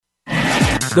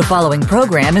The following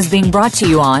program is being brought to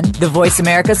you on the Voice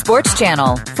America Sports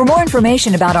Channel. For more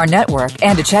information about our network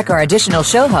and to check our additional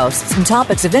show hosts and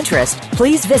topics of interest,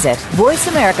 please visit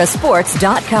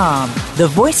voiceamericasports.com. The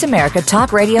Voice America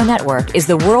Talk Radio Network is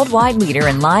the worldwide leader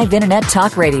in live Internet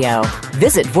talk radio.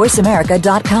 Visit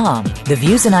voiceamerica.com. The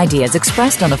views and ideas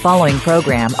expressed on the following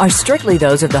program are strictly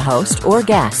those of the host or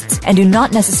guests and do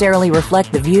not necessarily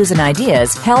reflect the views and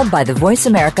ideas held by the Voice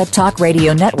America Talk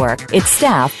Radio Network, its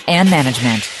staff, and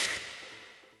management.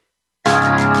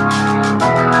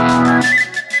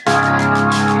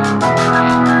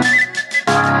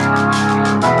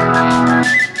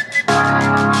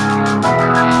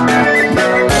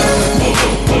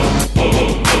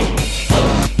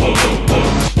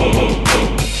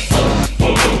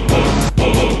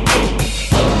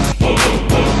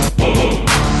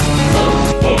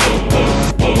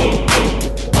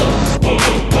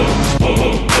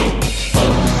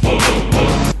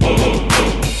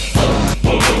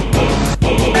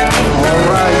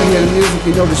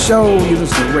 You know the show, you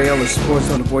listen to Ray Ellis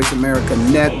Sports on the Voice America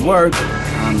Network.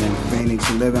 I'm in Phoenix,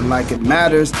 living like it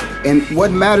matters. And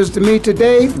what matters to me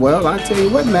today? Well, I'll tell you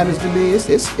what matters to me.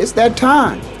 It's that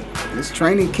time. It's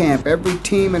training camp. Every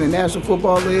team in the National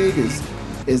Football League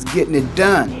is getting it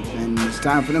done. And it's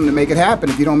time for them to make it happen.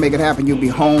 If you don't make it happen, you'll be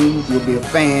home, you'll be a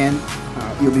fan,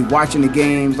 you'll be watching the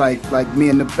games like me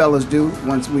and the fellas do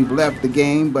once we've left the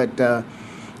game. But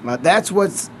that's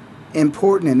what's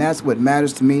important, and that's what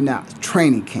matters to me now,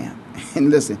 training camp. And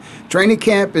listen, training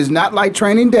camp is not like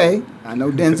training day. I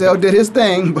know Denzel did his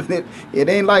thing, but it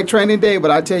ain't like training day.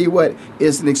 But I tell you what,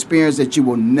 it's an experience that you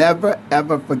will never,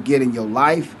 ever forget in your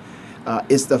life.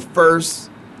 It's the first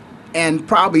and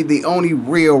probably the only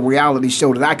real reality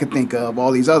show that I could think of.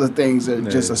 All these other things are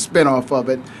just a spinoff of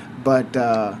it. But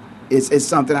it's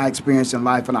something I experienced in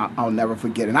life, and I'll never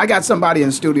forget it. And I got somebody in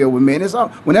the studio with me, and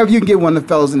whenever you can get one of the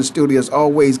fellas in the studio, it's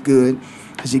always good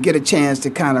because you get a chance to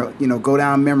kind of, go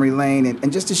down memory lane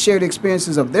and just to share the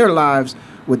experiences of their lives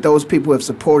with those people who have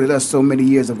supported us so many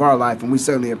years of our life, and we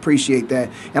certainly appreciate that.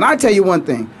 And I tell you one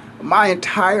thing, my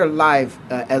entire life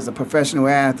as a professional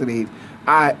athlete,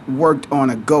 I worked on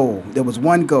a goal. There was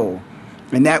one goal,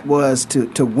 and that was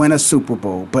to win a Super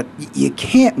Bowl. But you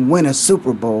can't win a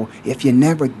Super Bowl if you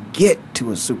never get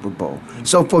to a Super Bowl.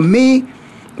 So for me,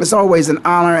 it's always an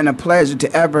honor and a pleasure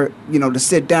to ever, to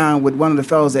sit down with one of the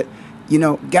fellows that,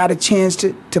 got a chance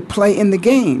to play in the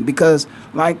game. Because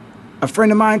like a friend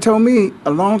of mine told me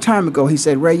a long time ago, he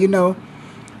said, Ray,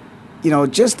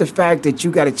 just the fact that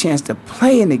you got a chance to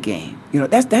play in the game,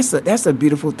 that's a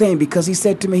beautiful thing. Because he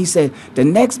said to me, the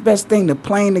next best thing to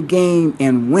playing the game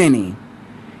and winning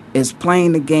is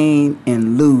playing the game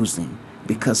and losing,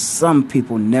 because some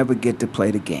people never get to play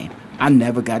the game. I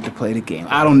never got to play the game.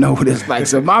 I don't know what it's like.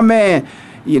 So my man,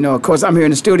 of course, I'm here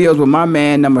in the studios with my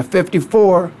man, number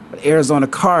 54, Arizona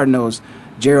Cardinals,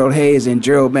 Gerald Hayes. And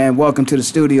Gerald, man, welcome to the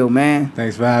studio, man.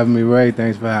 Thanks for having me, Ray.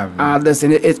 Thanks for having me.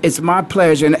 Listen, it's my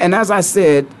pleasure. And as I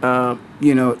said,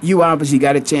 you obviously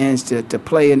got a chance to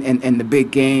play in the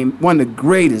big game, one of the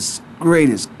greatest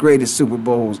Super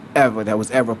Bowls ever that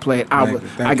was ever played.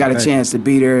 I got a chance to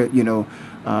be there.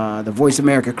 The Voice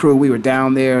America crew, we were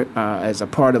down there as a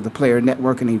part of the player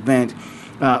networking event.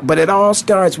 But it all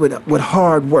starts with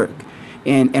hard work.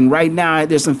 And right now,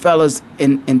 there's some fellas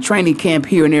in training camp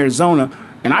here in Arizona.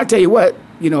 And I tell you what,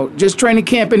 just training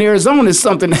camp in Arizona is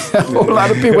something that a whole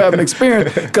lot of people haven't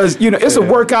experienced, because, it's a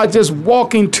workout just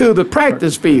walking to the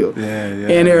practice field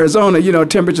in Arizona.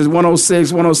 Temperatures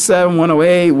 106, 107,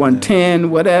 108, 110,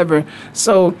 whatever.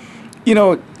 So,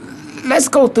 let's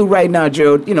go through right now,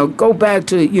 Gerald. Go back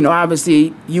to,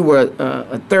 obviously you were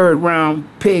a third-round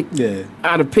pick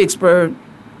out of Pittsburgh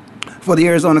for the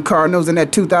Arizona Cardinals in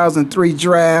that 2003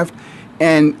 draft.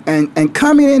 And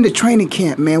coming into training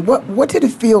camp, man, what did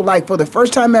it feel like for the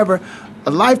first time ever?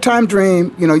 A lifetime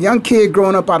dream, young kid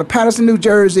growing up out of Patterson, New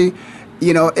Jersey.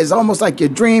 It's almost like your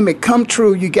dream had come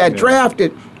true. You got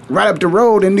drafted right up the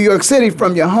road in New York City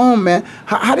from your home, man.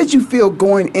 How did you feel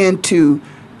going into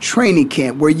training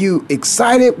camp? Were you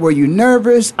excited? Were you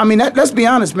nervous? I mean, let's be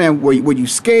honest, man. Were you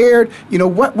scared?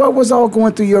 What was all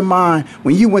going through your mind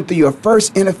when you went through your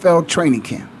first NFL training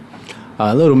camp?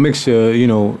 A little mixture,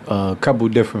 a couple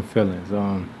different feelings.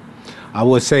 I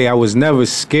would say I was never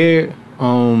scared,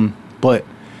 but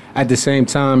at the same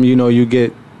time, you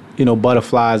get,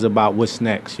 butterflies about what's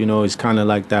next. It's kind of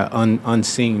like that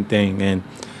unseen thing. And,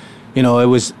 it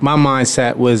was, my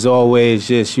mindset was always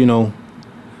just,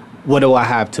 what do I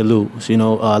have to lose? A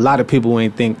lot of people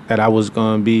ain't think that I was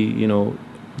going to be,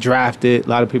 drafted. A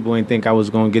lot of people ain't think I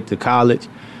was going to get to college.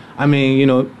 I mean,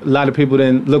 a lot of people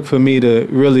didn't look for me to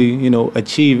really,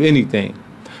 achieve anything.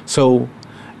 So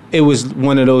it was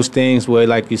one of those things where,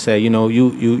 like you said,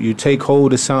 you take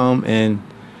hold of something, and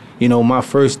my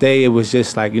first day, it was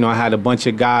just like, I had a bunch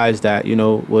of guys that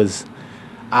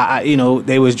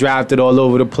they was drafted all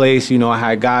over the place. I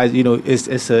had guys.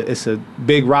 It's a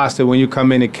big roster when you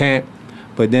come into camp.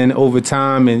 But then over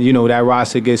time, and that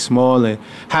roster gets small, and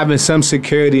having some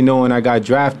security, knowing I got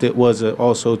drafted, was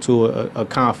also a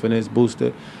confidence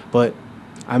booster. But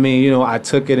I mean, I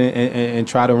took it and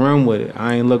tried to run with it.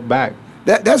 I ain't look back.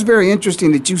 That's very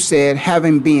interesting that you said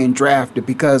having been drafted,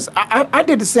 because I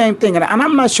did the same thing, and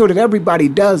I'm not sure that everybody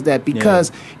does that,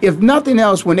 because if nothing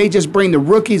else, when they just bring the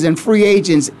rookies and free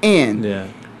agents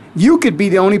in, you could be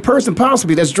the only person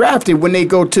possibly that's drafted when they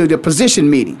go to the position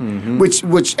meeting,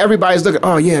 which everybody's looking,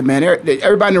 oh, yeah, man,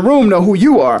 everybody in the room know who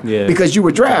you are because you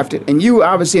were drafted. And you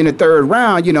obviously in the third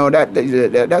round,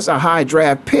 that's a high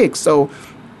draft pick. So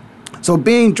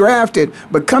being drafted,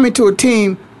 but coming to a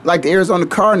team like the Arizona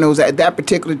Cardinals at that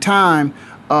particular time,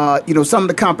 some of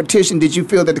the competition, did you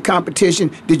feel that the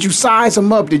competition, did you size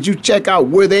them up? Did you check out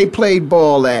where they played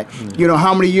ball at?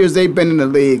 How many years they've been in the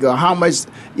league, or how much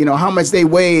they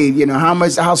weighed,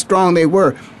 how strong they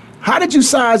were? How did you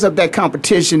size up that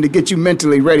competition to get you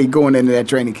mentally ready going into that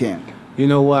training camp? You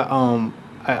know what?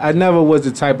 I never was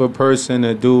the type of person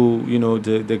to do,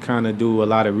 to kind of do a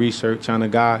lot of research on a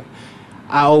guy.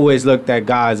 I always looked at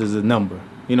guys as a number.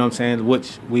 You know what I'm saying?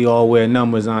 Which we all wear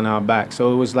numbers on our back.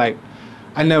 So it was like,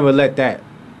 I never let that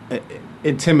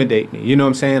intimidate me. You know what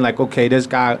I'm saying? Like, okay, this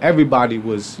guy, everybody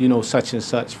was, such and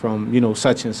such from,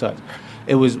 such and such.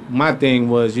 It was, my thing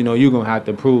was, you're going to have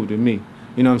to prove to me.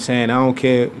 You know what I'm saying? I don't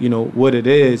care, what it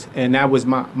is. And that was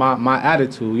my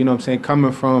attitude, you know what I'm saying?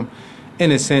 Coming from,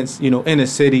 in a sense, in a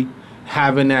city,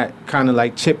 having that kind of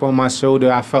like chip on my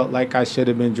shoulder, I felt like I should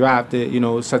have been drafted,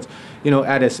 such,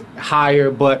 at a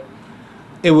higher, but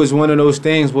it was one of those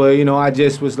things where, I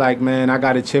just was like, man, I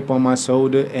got a chip on my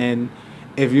shoulder, and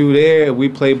if you there, we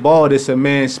play ball, it's a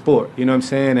man's sport, you know what I'm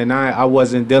saying? And I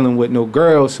wasn't dealing with no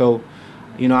girls, so,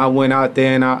 I went out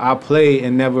there and I played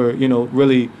and never,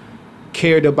 really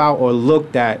cared about or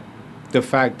looked at the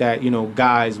fact that,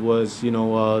 guys was,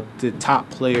 the top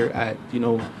player at,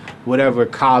 whatever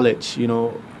college,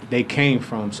 they came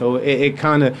from. So it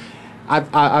kind of,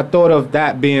 I thought of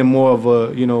that being more of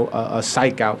a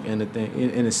psych out in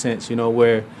a sense,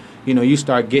 where, you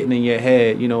start getting in your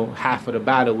head, half of the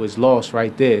battle was lost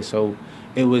right there. So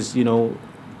it was,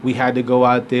 we had to go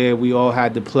out there, we all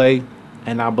had to play,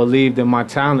 and I believed in my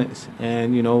talents,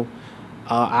 and,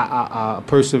 I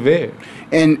persevered.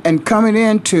 And coming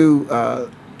into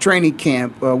training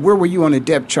camp, where were you on the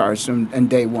depth chart on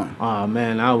day one? Oh,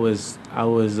 man, I was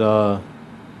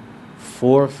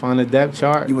fourth on the depth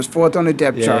chart. You was fourth on the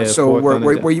depth chart. So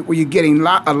were you getting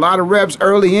a lot of reps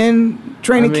early in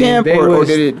training camp, or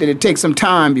did it take some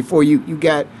time before you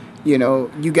got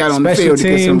on the field to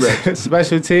get some reps?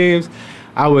 Special teams,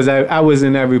 I was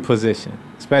in every position.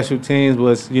 Special teams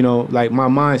was like my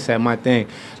mindset, my thing.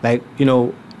 Like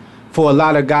for a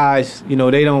lot of guys,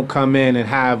 they don't come in and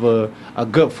have a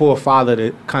good forefather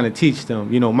to kind of teach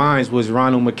them. Mine was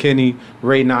Ronald McKinney,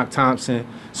 Ray Knock Thompson.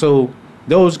 So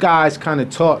those guys kind of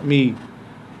taught me,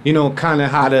 kind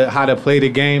of how to play the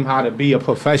game, how to be a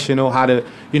professional, how to,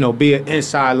 be an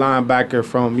inside linebacker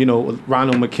from,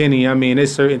 Ronald McKinney. I mean,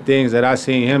 there's certain things that I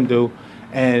seen him do,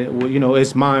 and,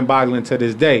 it's mind-boggling to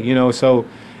this day, So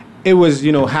it was,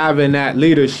 having that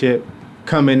leadership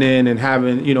coming in and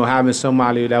having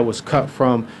somebody that was cut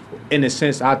from, in a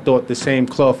sense, I thought the same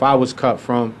cloth I was cut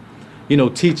from,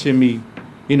 teaching me,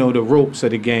 the ropes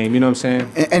of the game, you know what I'm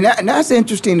saying? And that's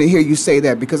interesting to hear you say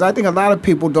that, because I think a lot of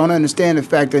people don't understand the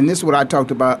fact, and this is what I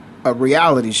talked about, a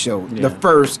reality show. Yeah. The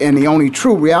first and the only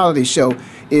true reality show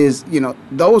is,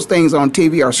 those things on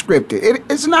TV are scripted.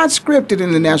 It's not scripted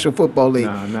in the National Football League.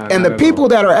 No, and the people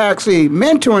that are actually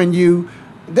mentoring you,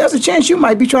 there's a chance you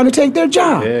might be trying to take their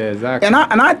job. Yeah, exactly. And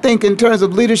I think in terms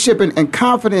of leadership and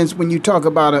confidence, when you talk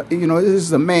about this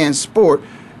is a man's sport,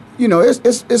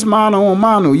 it's mano a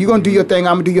mano. You're going to do your thing,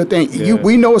 I'm going to do your thing. Yeah.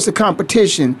 We know it's a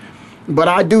competition, but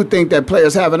I do think that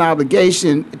players have an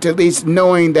obligation to at least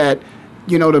knowing that,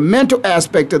 the mental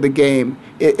aspect of the game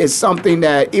is something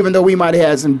that, even though we might have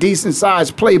had some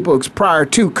decent-sized playbooks prior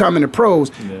to coming to pros,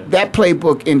 that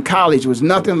playbook in college was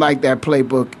nothing like that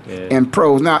playbook in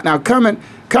pros. Now coming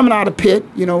out of Pitt,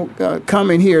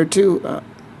 coming here to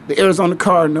the Arizona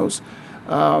Cardinals,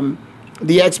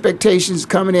 the expectations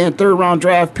coming in, third-round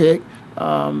draft pick,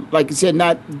 like you said,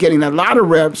 not getting a lot of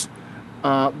reps,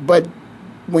 but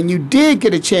when you did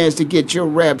get a chance to get your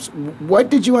reps, what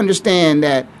did you understand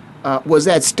that was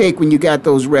at stake when you got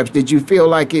those reps? Did you feel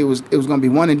like it was going to be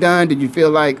one and done? Did you feel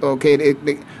like, okay,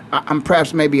 I'm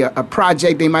perhaps maybe a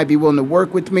project they might be willing to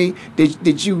work with me?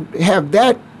 Did you have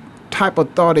that type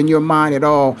of thought in your mind at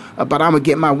all about, I'm going to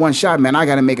get my one shot, man, I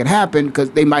got to make it happen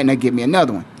because they might not give me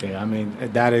another one? Yeah, I mean,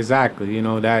 that exactly, you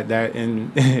know, that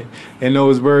in in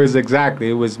those words exactly,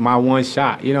 it was my one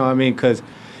shot, you know what I mean? Because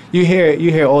you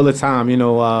hear all the time, you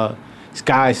know,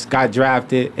 guys got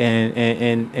drafted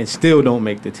and still don't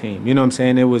make the team. You know what I'm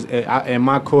saying? It was in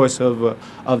my course of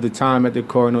the time at the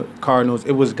Cardinals,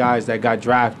 it was guys that got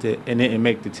drafted and didn't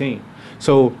make the team.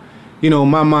 So, you know,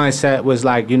 my mindset was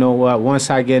like, you know what,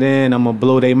 once I get in, I'm going to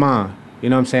blow their mind. You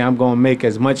know what I'm saying? I'm going to make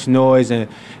as much noise. And,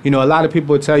 you know, a lot of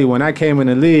people tell you when I came in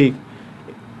the league,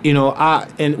 you know,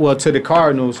 to the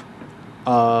Cardinals,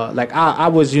 I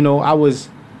was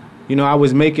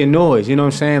making noise. You know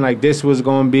what I'm saying? Like, this was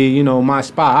going to be, you know, my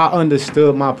spot. I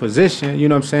understood my position, you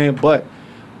know what I'm saying? But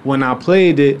when I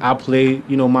played,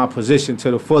 you know, my position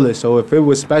to the fullest. So if it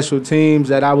was special teams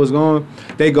that I was going,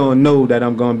 they going to know that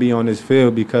I'm going to be on this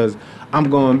field because I'm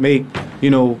going to make, you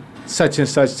know, such and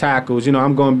such tackles. You know,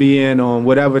 I'm going to be in on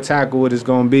whatever tackle it is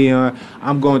going to be on.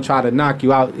 I'm going to try to knock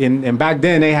you out. And back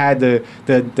then they had the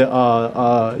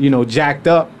you know, jacked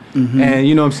up. Mm-hmm. And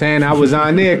you know what I'm saying, I was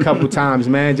on there a couple times,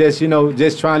 man. Just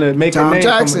trying to make Tom a name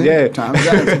Jackson. Tom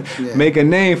Jackson. Yeah. Make a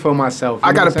name for myself.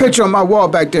 I got a picture on my wall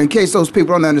back there in case those people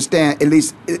don't understand. At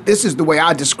least this is the way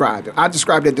I described it. I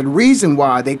described it. The reason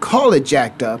why they call it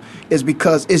jacked up is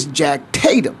because it's Jack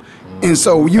Tatum. And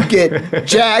so you get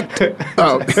jacked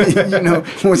up. You know,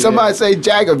 when somebody say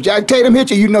Jack Tatum hit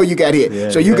you, you know you got hit. Yeah,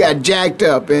 so you got jacked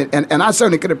up, and I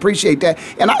certainly could appreciate that.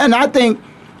 And I think,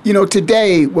 you know,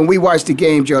 today when we watch the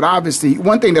game, Gerald, obviously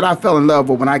one thing that I fell in love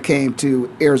with when I came to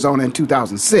Arizona in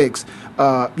 2006,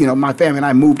 you know, my family and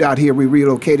I moved out here. We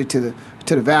relocated to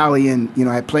the Valley, and you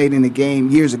know, I played in the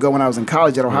game years ago when I was in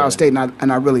college at Ohio State,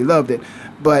 and I really loved it.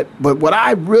 But what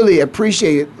I really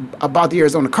appreciated about the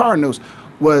Arizona Cardinals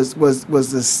was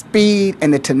the speed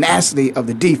and the tenacity of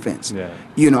the defense. Yeah.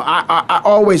 You know, I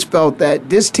always felt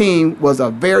that this team was a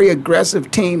very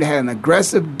aggressive team that had an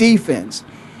aggressive defense,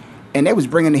 and they was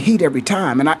bringing the heat every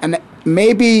time. And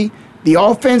maybe the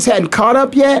offense hadn't caught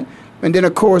up yet, and then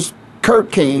of course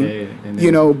Kirk came,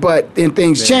 you know, but then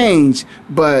things changed.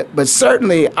 But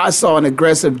certainly I saw an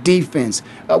aggressive defense.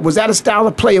 Was that a style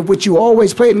of play of which you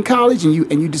always played in college and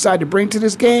you decided to bring to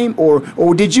this game? Or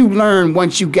did you learn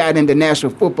once you got into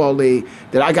National Football League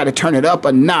that I got to turn it up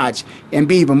a notch and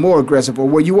be even more aggressive? Or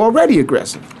were you already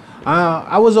aggressive?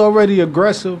 I was already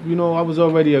aggressive. You know, I was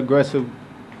already aggressive.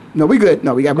 No, we good.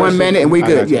 No, we got 1 minute and we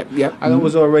good. Yeah. I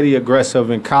was already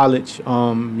aggressive in college, you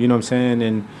know what I'm saying?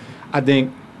 And I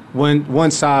think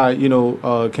once I, you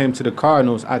know, came to the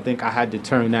Cardinals, I think I had to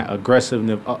turn that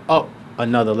aggressiveness up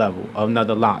another level,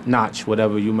 another notch,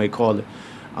 whatever you may call it.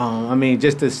 I mean,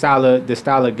 just the style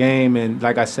of game, and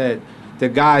like I said, the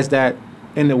guys that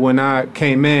when I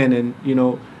came in, and you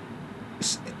know,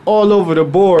 all over the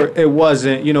board, it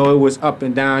wasn't, you know, it was up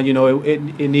and down. You know, it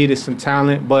needed some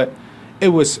talent, but it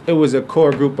was a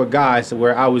core group of guys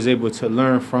where I was able to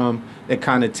learn from and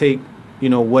kind of take, you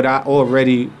know, what I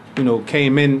already, you know,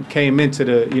 came into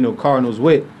the, you know, Cardinals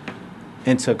with,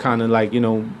 and to kind of like, you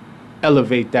know,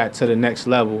 elevate that to the next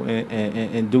level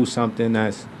and do something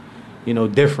that's, you know,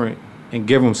 different, and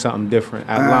give them something different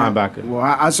at linebacker. Well,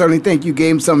 I certainly think you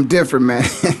gave them something different, man,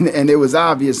 and it was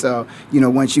obvious, you know,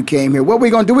 once you came here. What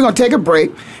we're going to do, we're going to take a break,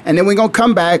 and then we're going to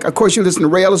come back. Of course, you listen to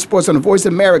Ray Ellis Sports on the Voice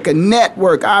America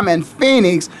Network. I'm in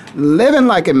Phoenix, living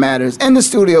like it matters. In the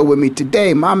studio with me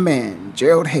today, my man,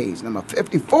 Gerald Hayes, number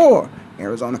 54,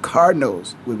 Arizona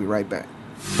Cardinals. We'll be right back.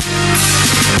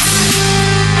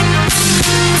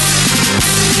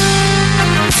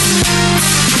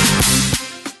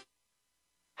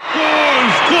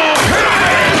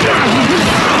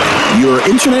 Your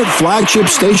internet flagship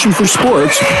station for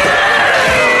sports.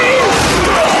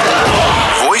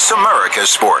 Voice America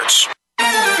Sports.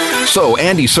 So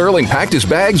Andy Serling packed his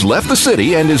bags, left the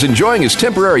city, and is enjoying his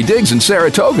temporary digs in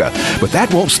Saratoga. But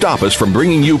that won't stop us from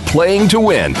bringing you Playing to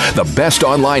Win, the best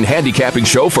online handicapping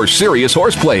show for serious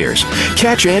horse players.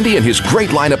 Catch Andy and his great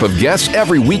lineup of guests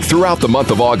every week throughout the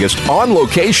month of August on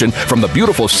location from the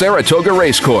beautiful Saratoga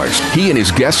Racecourse. He and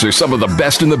his guests are some of the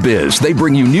best in the biz. They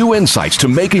bring you new insights to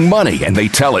making money, and they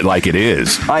tell it like it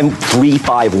is. I'm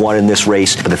 3-5-1 in this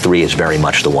race, but the 3 is very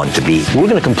much the one to beat. We're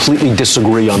going to completely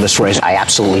disagree on this race. I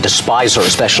absolutely disagree despise her,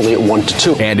 especially at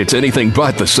 1-2. And it's anything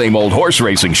but the same old horse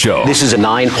racing show. This is a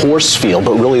 9-horse field,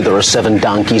 but really there are 7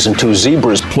 donkeys and 2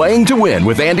 zebras. Playing to Win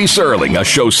with Andy Serling, a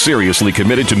show seriously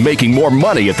committed to making more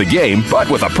money at the game, but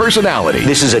with a personality.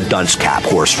 This is a dunce cap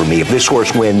horse for me. If this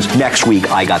horse wins, next week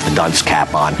I got the dunce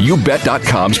cap on.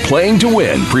 YouBet.com's Playing to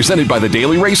Win, presented by the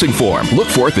Daily Racing Form. Look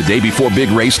for it the day before big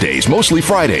race days, mostly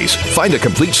Fridays. Find a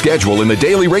complete schedule in the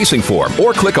Daily Racing Form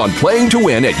or click on Playing to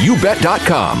Win at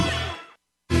YouBet.com.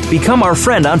 Become our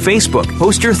friend on Facebook.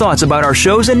 Post your thoughts about our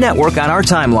shows and network on our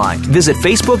timeline. Visit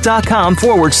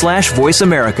Facebook.com/Voice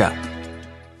America.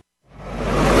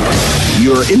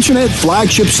 Your internet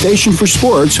flagship station for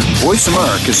sports, Voice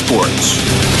America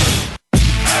Sports.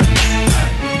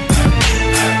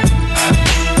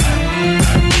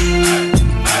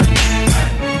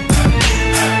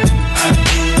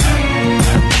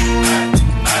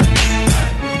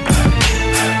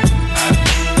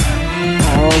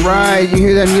 All right, you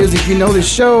hear that music, you know the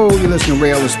show. You listen to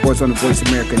Ray Ellis Sports on the Voice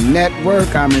America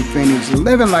Network. I'm in Phoenix,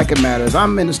 living like it matters.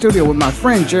 I'm in the studio with my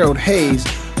friend Gerald Hayes,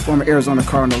 former Arizona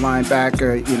Cardinal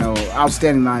linebacker,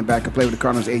 outstanding linebacker, played with the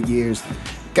Cardinals 8 years.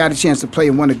 Got a chance to play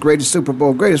in one of the greatest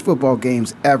football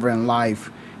games ever in life.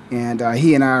 And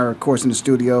he and I are, of course, in the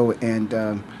studio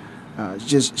and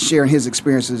just sharing his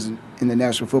experiences in the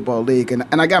National Football League. And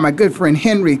I got my good friend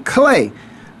Henry Clay,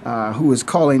 who is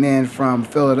calling in from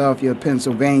Philadelphia,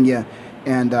 Pennsylvania.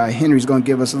 And Henry's going to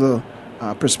give us a little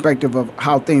perspective of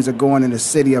how things are going in the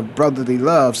city of brotherly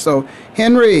love. So,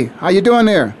 Henry, how you doing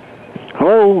there?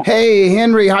 Hello. Hey,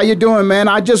 Henry, how you doing, man?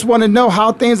 I just want to know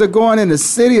how things are going in the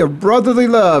city of brotherly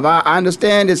love. I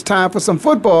understand it's time for some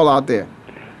football out there.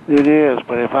 It is,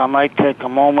 but if I might take a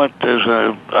moment, there's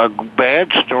a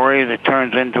bad story that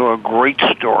turns into a great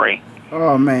story.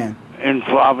 Oh, man.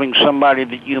 Involving somebody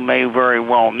that you may very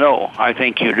well know. I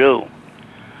think you do.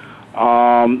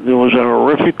 There was a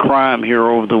horrific crime here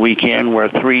over the weekend where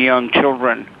 3 young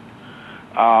children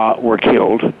were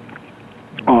killed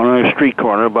on a street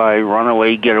corner by a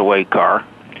runaway getaway car.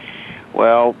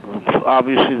 Well,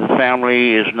 obviously the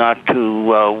family is not too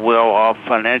well off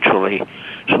financially,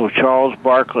 so Charles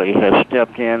Barkley has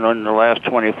stepped in the last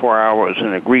 24 hours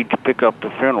and agreed to pick up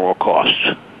the funeral costs.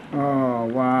 Oh,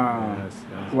 wow.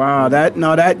 Wow,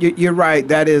 you're right.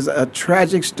 That is a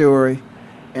tragic story,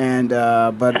 and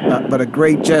but a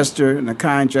great gesture and a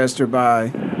kind gesture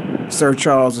by Sir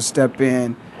Charles to step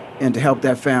in and to help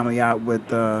that family out with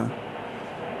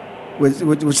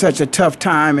such a tough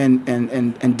time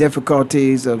and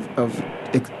difficulties of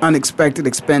unexpected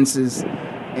expenses.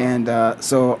 And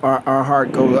so our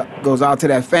heart goes out to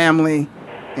that family,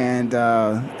 and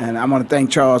I want to thank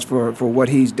Charles for what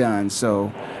he's done.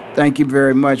 So thank you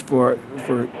very much for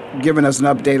giving us an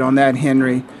update on that,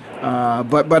 Henry.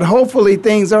 But hopefully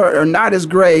things are not as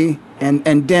gray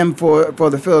and dim for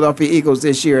the Philadelphia Eagles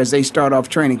this year as they start off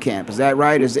training camp. Is that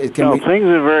right? Things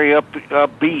are very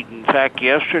upbeat. In fact,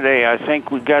 yesterday I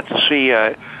think we got to see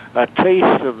a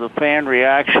taste of the fan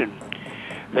reaction.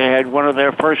 They had one of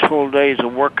their first full days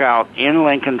of workout in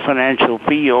Lincoln Financial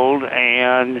Field,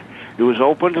 and it was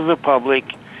open to the public,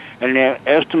 and the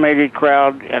estimated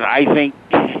crowd, and I think,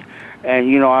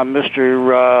 and I'm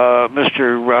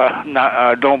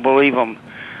don't believe them.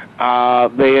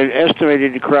 They had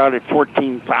estimated the crowd at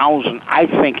 14,000. I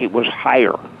think it was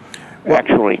higher,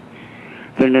 actually,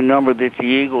 than the number that the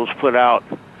Eagles put out.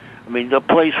 I mean, the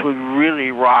place was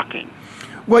really rocking.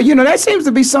 Well, that seems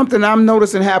to be something I'm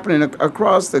noticing happening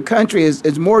across the country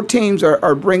is more teams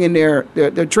are bringing their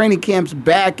training camps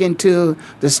back into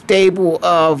the stable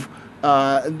of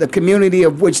the community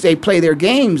of which they play their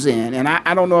games in. And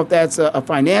I don't know if that's a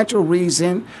financial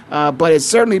reason, but it's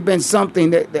certainly been something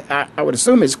that I would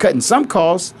assume is cutting some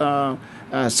costs.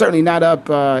 Certainly not up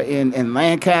in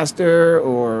Lancaster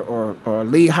or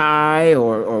Lehigh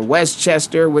or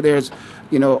Westchester where there's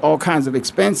all kinds of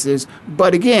expenses.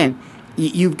 But again,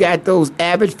 you've got those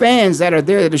avid fans that are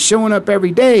there that are showing up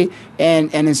every day, and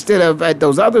instead of at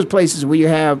those other places where you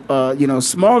have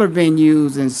smaller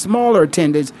venues and smaller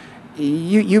attendance,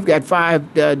 you've got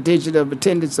 5-digit of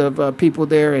attendance of people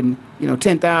there, and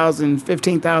 10,000,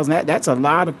 15,000. That's a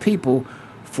lot of people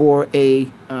for a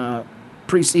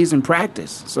preseason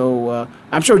practice. So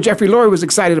I'm sure Jeffrey Lurie was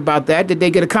excited about that. Did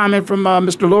they get a comment from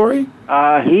Mr. Lurie?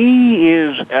 He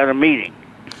is at a meeting.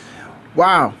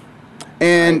 Wow.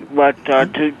 But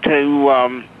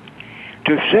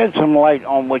to shed some light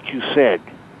on what you said,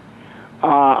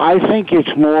 I think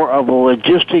it's more of a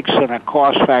logistics and a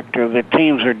cost factor that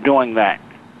teams are doing that.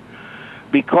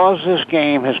 Because this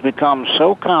game has become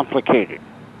so complicated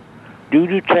due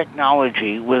to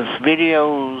technology with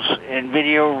videos and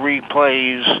video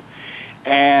replays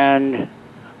and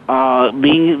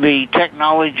the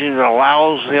technology that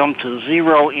allows them to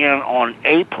zero in on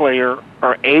a player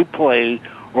or a play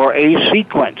or a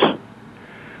sequence.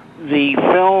 The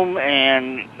film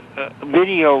and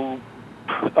video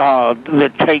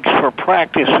that takes for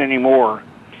practice anymore,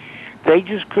 they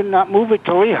just could not move it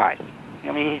to Lehigh.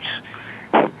 I mean,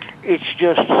 it's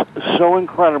just so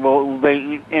incredible.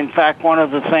 In fact, one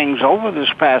of the things over this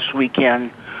past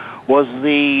weekend was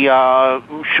the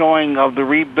showing of the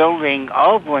rebuilding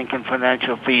of Lincoln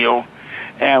Financial Field.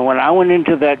 And when I went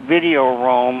into that video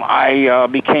room, I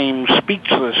became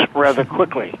speechless rather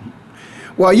quickly.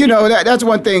 Well, you know, that's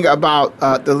one thing about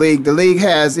the league. The league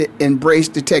has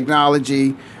embraced the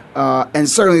technology, and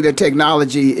certainly the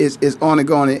technology is only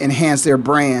going to enhance their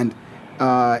brand.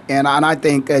 And I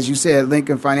think, as you said,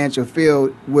 Lincoln Financial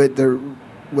Field, with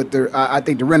I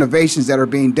think the renovations that are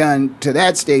being done to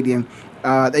that stadium,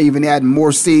 they even add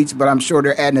more seats, but I'm sure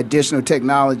they're adding additional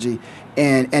technology,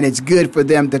 and it's good for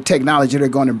them. The technology they're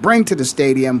going to bring to the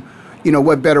stadium, you know,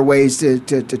 what better ways to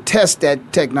test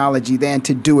that technology than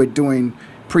to do it during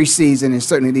preseason and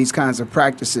certainly these kinds of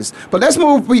practices. But let's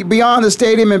move beyond the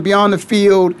stadium and beyond the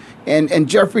field and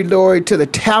Jeffrey Lurie to the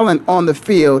talent on the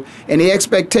field and the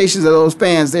expectations of those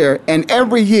fans there. And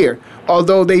every year,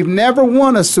 although they've never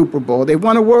won a Super Bowl, they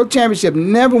won a world championship,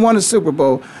 never won a Super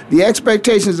Bowl, the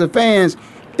expectations of fans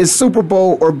is Super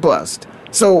Bowl or bust.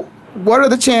 So what are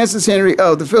the chances, Henry,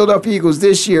 of the Philadelphia Eagles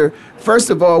this year, first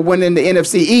of all, winning the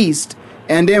NFC East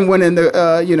and then winning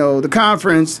the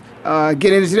conference,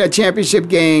 getting into that championship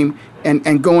game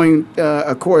and going,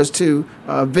 of course, to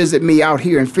visit me out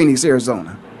here in Phoenix,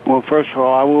 Arizona? Well, first of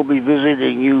all, I will be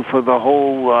visiting you for the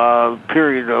whole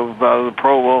period of the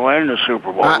Pro Bowl and the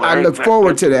Super Bowl. I look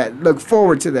forward to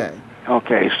that.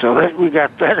 Okay, so we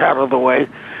got that out of the way.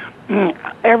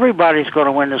 Everybody's going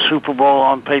to win the Super Bowl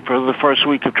on paper the first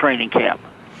week of training camp.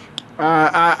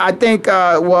 I think,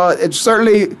 it's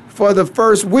certainly for the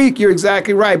first week, you're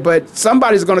exactly right, but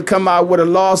somebody's going to come out with a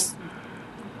loss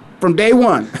from day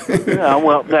one. Yeah,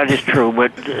 well, that is true,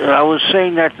 but I was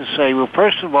saying that to say, well,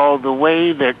 first of all, the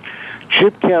way that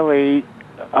Chip Kelly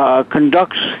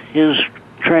conducts his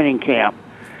training camp,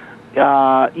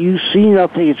 you see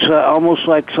nothing. It's almost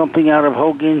like something out of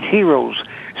Hogan's Heroes.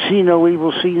 See no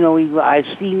evil, see no evil. I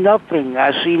see nothing.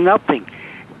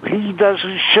 He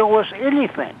doesn't show us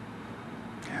anything.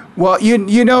 Well,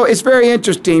 you know, it's very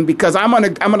interesting because I'm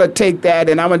gonna take that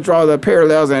and I'm gonna draw the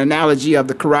parallels and analogy of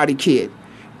the Karate Kid,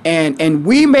 and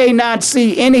we may not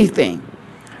see anything,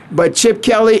 but Chip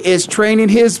Kelly is training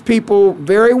his people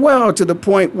very well to the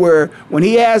point where when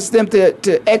he asks them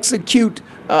to execute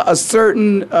a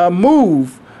certain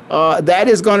move, that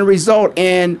is going to result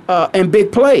in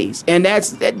big plays, and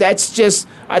that's just,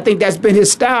 I think that's been his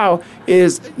style.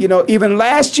 Is, you know, even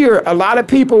last year a lot of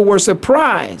people were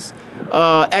surprised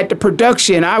at the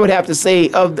production, I would have to say,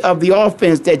 of the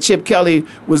offense that Chip Kelly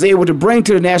was able to bring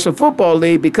to the National Football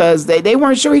League because they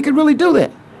weren't sure he could really do that.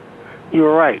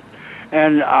 You're right,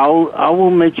 and I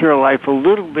will make your life a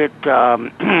little bit. I'll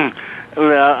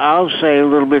say a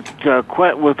little bit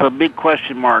with a big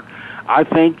question mark. I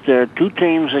think there are two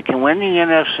teams that can win the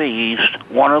NFC East,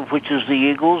 one of which is the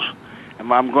Eagles,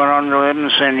 and I'm going on the limb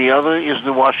and saying the other is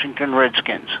the Washington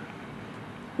Redskins.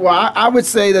 Well, I would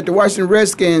say that the Washington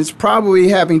Redskins probably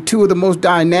having two of the most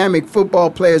dynamic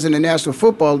football players in the National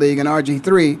Football League in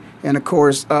RG3, and, of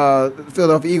course, the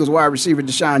Philadelphia Eagles wide receiver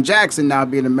Deshaun Jackson now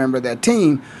being a member of that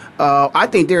team. I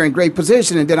think they're in great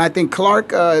position. And then I think Clark,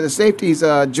 the safeties,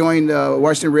 joined the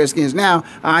Washington Redskins now.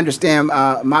 I understand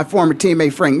my former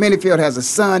teammate Frank Minifield has a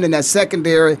son in that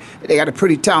secondary. They got a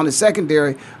pretty talented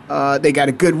secondary. They got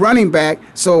a good running back.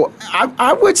 So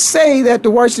I would say that the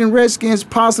Washington Redskins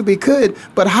possibly could.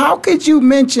 But how could you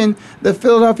mention the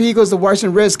Philadelphia Eagles, the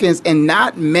Washington Redskins, and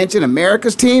not mention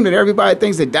America's team that everybody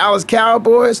thinks the Dallas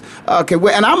Cowboys? Okay,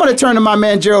 well, and I'm going to turn to my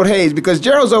man Gerald Hayes because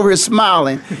Gerald's over here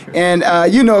smiling. And,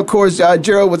 of course,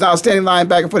 Gerald was outstanding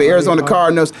linebacker for the Arizona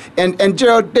Cardinals. And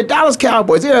Gerald, the Dallas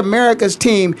Cowboys, they're America's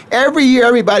team. Every year,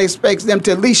 everybody expects them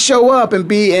to at least show up and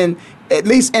be at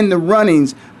least in the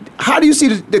runnings. How do you see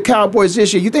the Cowboys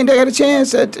this year? You think they got a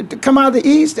chance to come out of the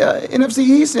East, NFC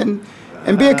East, and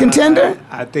be a contender?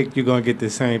 I think you're going to get the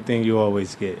same thing you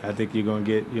always get. I think you're going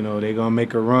to get, they're going to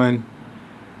make a run,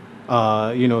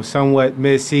 somewhat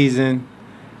mid-season,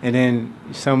 and then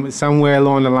somewhere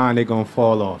along the line they're going to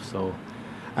fall off. So,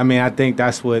 I think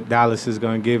that's what Dallas is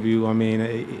going to give you.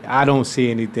 I don't see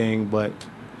anything, but,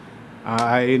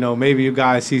 maybe you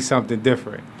guys see something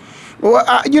different. Well,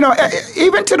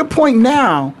 even to the point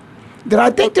now that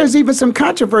I think there's even some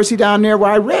controversy down there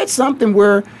where I read something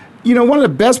where, one of the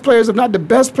best players, if not the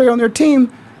best player on their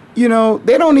team, you know,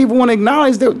 they don't even want to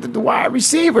acknowledge the wide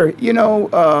receiver, you know,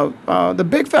 the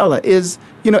big fella is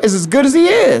as good as he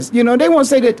is. You know, they want to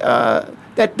say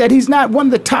that he's not one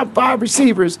of the top 5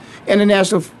 receivers in the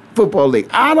National Football League.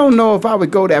 I don't know if I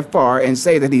would go that far and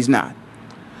say that he's not.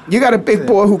 You got a big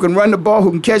boy who can run the ball,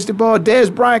 who can catch the ball.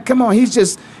 Dez Bryant, come on,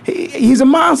 he's a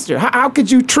monster. How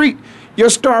could you treat your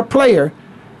star player,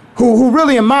 who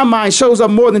really in my mind shows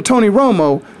up more than Tony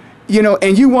Romo, you know,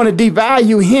 and you want to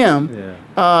devalue him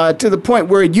to the point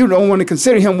where you don't want to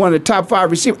consider him one of the top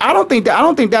 5 receivers? I don't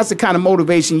think that's the kind of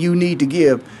motivation you need to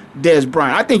give Dez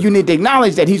Bryant. I think you need to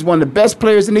acknowledge that he's one of the best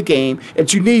players in the game,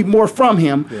 that you need more from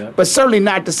him, but certainly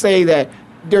not to say that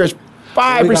there's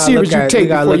 5 receivers you take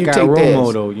before you take Romo,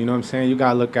 Dez. though. You know what I'm saying? You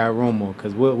got to look at Romo,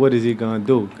 because what is he going to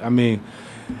do? I mean,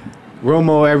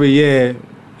 Romo every year,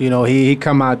 you know, he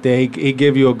come out there, he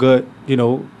give you a good, you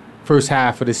know, first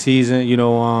half of the season, you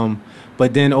know,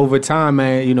 but then over time,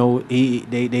 man, you know,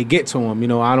 they get to him. You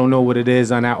know, I don't know what it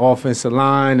is on that offensive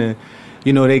line, and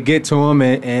you know, they get to him,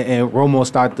 and Romo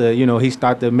start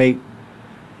to make,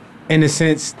 in a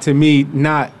sense, to me,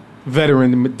 not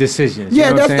veteran decisions. Yeah,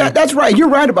 you know that's right. You're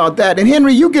right about that. And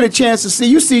Henry, you get a chance to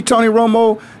see Tony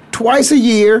Romo twice a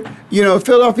year. You know,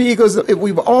 Philadelphia Eagles,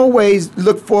 we've always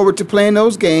looked forward to playing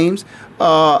those games.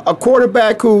 A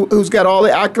quarterback who's got all the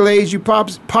accolades you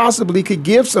possibly could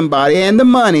give somebody and the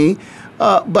money,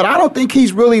 but I don't think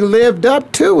he's really lived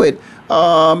up to it.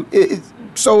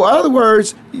 So, in other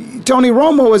words, Tony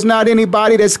Romo is not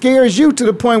anybody that scares you to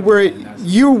the point where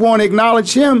you want to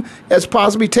acknowledge him as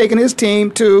possibly taking his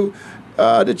team to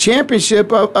the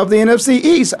championship of the NFC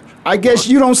East. I guess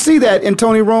you don't see that in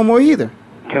Tony Romo either.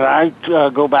 Can I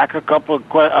go back a couple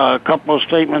of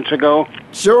statements ago?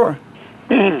 Sure.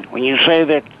 When you say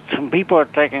that some people are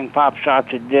taking pop shots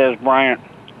at Dez Bryant,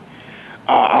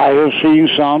 I have seen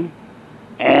some,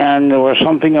 and there was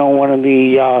something on one of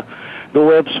the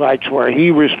websites where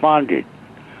he responded.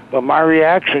 But my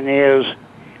reaction is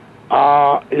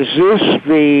this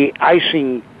the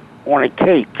icing on a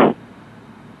cake?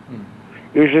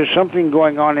 Is there something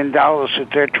going on in Dallas that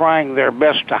they're trying their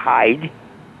best to hide?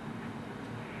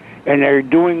 And they're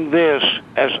doing this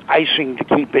as icing to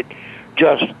keep it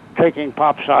just taking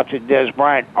pop shots at Dez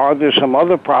Bryant? Are there some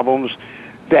other problems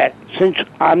that, since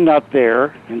I'm not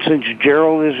there, and since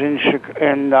Gerald is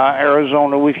in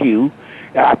Arizona with you,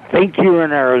 I think you're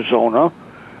in Arizona,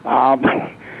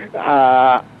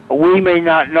 we may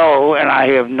not know, and I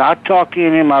have not talked to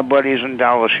any of my buddies in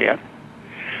Dallas yet,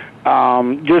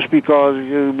 just because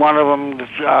one of them,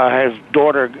 his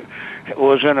daughter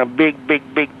was in a big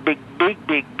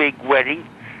wedding,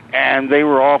 and they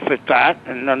were off at that,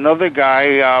 and another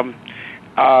guy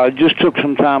just took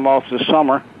some time off this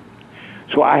summer.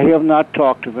 So I have not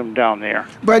talked to them down there.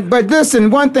 But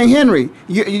listen, one thing, Henry,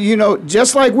 you know,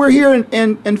 just like we're here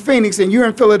in Phoenix and you're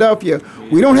in Philadelphia,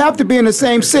 we don't have to be in the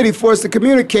same city for us to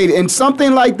communicate. And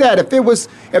something like that, if there was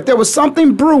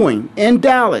something brewing in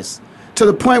Dallas to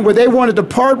the point where they wanted to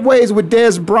part ways with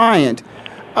Dez Bryant,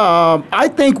 I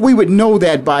think we would know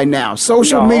that by now.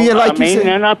 Social media, like you said,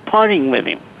 they're not parting with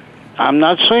him. I'm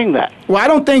not saying that.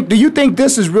 Well, do you think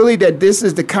this is really this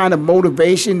is the kind of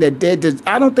motivation that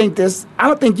I don't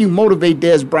think you motivate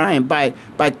Dez Bryant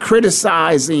by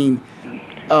criticizing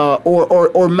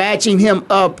or matching him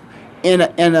up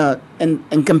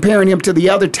and comparing him to the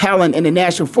other talent in the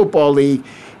National Football League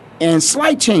and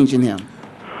slight changing him.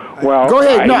 Well, go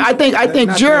ahead. I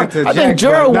think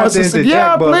Gerald wants to say,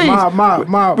 yeah, please.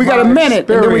 We got a minute,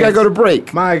 and then we got to go to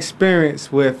break. My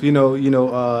experience with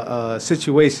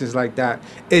situations like that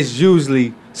is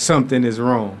usually something is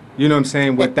wrong. You know what I'm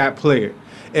saying, with that player.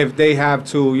 If they have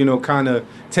to, kind of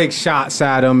take shots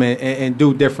at them and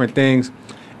do different things,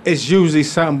 it's usually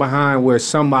something behind where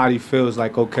somebody feels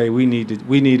like, okay, we need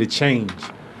to change.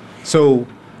 So,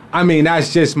 I mean,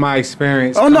 that's just my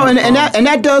experience. Oh no, and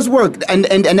that does work, and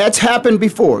that's happened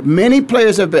before. Many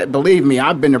players have believe me,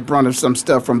 I've been the brunt of some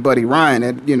stuff from Buddy Ryan.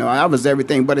 And I was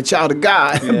everything but a child of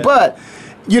God. Yeah. But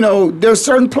there's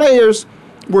certain players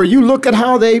where you look at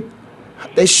how they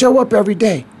show up every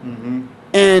day, mm-hmm.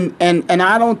 and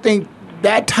I don't think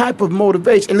that type of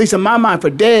motivation, at least in my mind,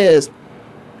 for Dez,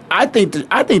 I think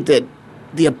that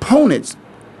the opponents,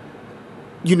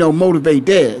 motivate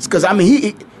Dez, because I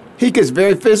mean he gets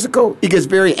very physical. He gets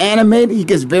very animated. He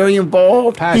gets very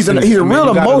involved. Passionate. He's a real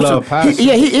emotional.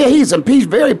 He's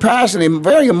very passionate and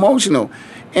very emotional,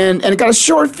 and got a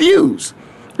short fuse.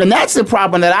 And that's the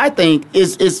problem that I think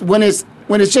is when it's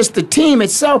just the team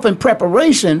itself in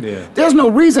preparation. Yeah. There's no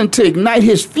reason to ignite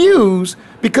his fuse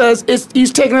because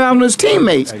he's taking it out on his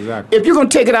teammates. If you're going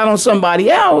to take it out on somebody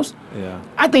else,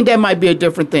 I think that might be a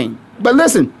different thing. But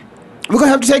listen. We're going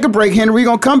to have to take a break, Henry. We're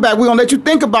going to come back. We're going to let you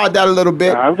think about that a little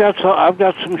bit. I've got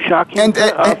some shocking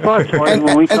thoughts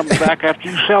when we come back after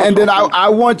you sell. And then I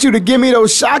want you to give me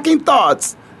those shocking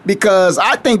thoughts, because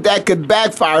I think that could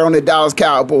backfire on the Dallas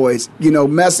Cowboys,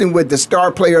 messing with the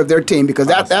star player of their team, because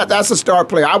that's a star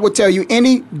player. I will tell you,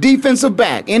 any defensive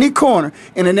back, any corner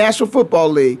in the National Football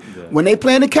League, when they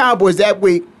play in the Cowboys that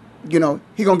week, he going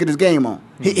to get his game on.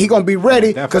 He going to be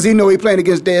ready because he know he playing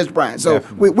against Dez Bryant. So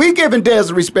we giving Dez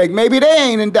the respect. Maybe they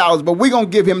ain't in Dallas, but we going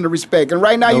to give him the respect. And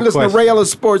right now you listen to Ray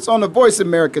Ellis Sports on the Voice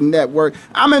America Network.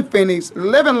 I'm in Phoenix,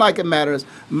 living like it matters.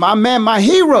 My man, my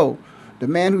hero, the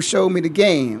man who showed me the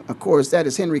game, of course, that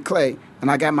is Henry Clay. And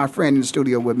I got my friend in the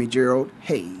studio with me, Gerald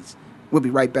Hayes. We'll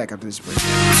be right back after this break.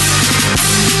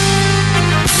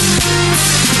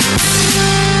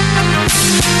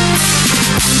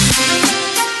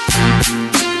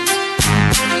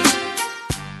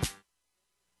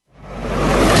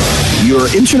 Your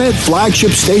internet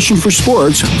flagship station for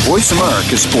sports, Voice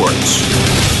America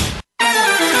Sports.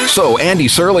 So Andy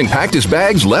Serling packed his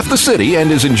bags, left the city, and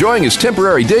is enjoying his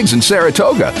temporary digs in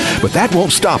Saratoga. But that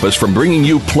won't stop us from bringing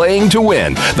you Playing to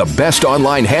Win, the best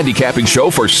online handicapping show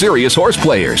for serious horse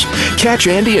players. Catch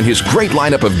Andy and his great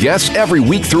lineup of guests every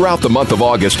week throughout the month of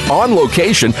August on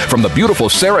location from the beautiful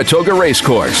Saratoga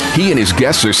Racecourse. He and his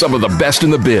guests are some of the best in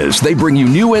the biz. They bring you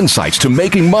new insights to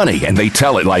making money, and they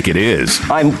tell it like it is.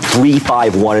 I'm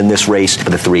 3-5-1 in this race,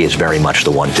 but the 3 is very much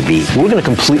the one to beat. We're going to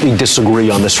completely disagree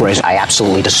on this race. I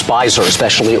absolutely despise her,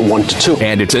 especially at 1-2.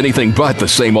 And it's anything but the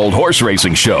same old horse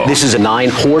racing show. This is a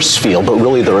 9-horse field, but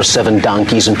really there are 7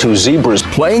 donkeys and 2 zebras.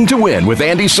 Playing to Win with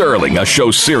Andy Serling, a show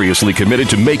seriously committed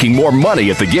to making more money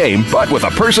at the game, but with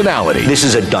a personality. This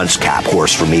is a dunce cap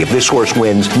horse for me. If this horse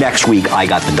wins, next week I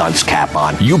got the dunce cap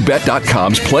on.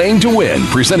 YouBet.com's Playing to Win,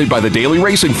 presented by the Daily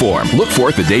Racing Form. Look for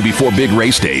it the day before big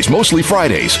race days, mostly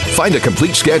Fridays. Find a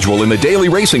complete schedule in the Daily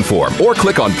Racing Form or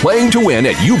click on Playing to Win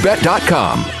at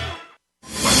YouBet.com.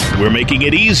 We're making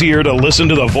it easier to listen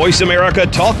to the Voice America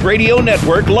Talk Radio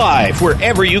Network live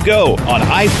wherever you go on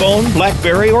iPhone,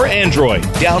 BlackBerry, or Android.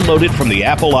 Download it from the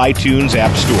Apple iTunes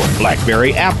App Store,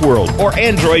 BlackBerry App World, or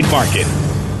Android Market.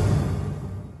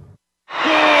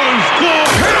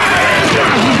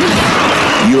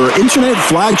 Your internet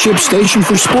flagship station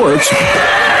for sports.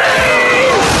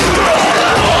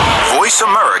 Voice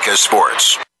America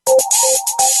Sports.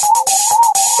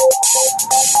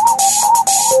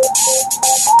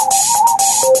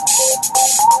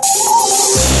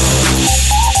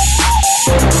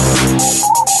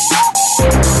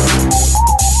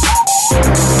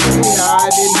 I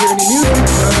didn't hear any music.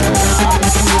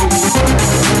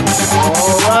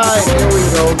 All right, there we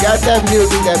go. Got that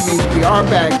music. That means we are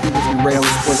back. This is Ray Ellis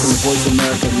Sports on the Voice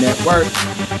America Network.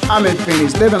 I'm in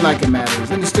Phoenix, living like it matters.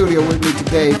 In the studio with me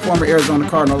today, former Arizona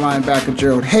Cardinal linebacker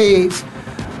Gerald Hayes,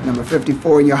 number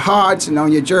 54 in your hearts and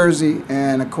on your jersey,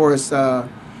 and of course,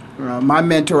 my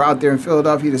mentor out there in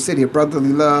Philadelphia, the city of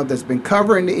brotherly love, that's been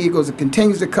covering the Eagles and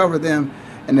continues to cover them,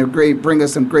 and they're bring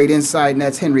us some great insight, and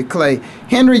that's Henry Clay.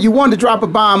 Henry, you wanted to drop a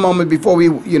bomb moment before we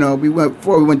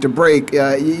went to break.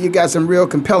 You got some real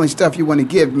compelling stuff you want to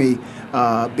give me,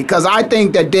 because I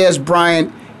think that Dez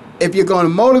Bryant, if you're going to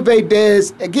motivate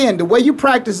Dez, again, the way you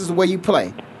practice is the way you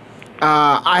play.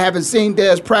 I haven't seen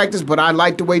Dez practice, but I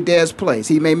like the way Dez plays.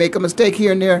 He may make a mistake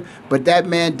here and there, but that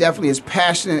man definitely is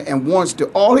passionate and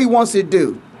all he wants to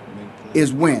do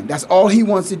is win. That's all he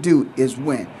wants to do is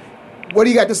win. What do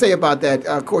you got to say about that?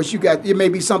 Of course, it may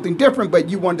be something different, but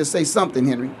you wanted to say something,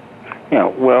 Henry. Yeah,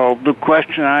 well, the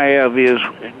question I have is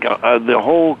the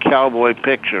whole Cowboy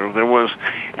picture.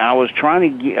 I was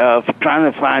trying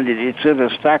to find it. It's in a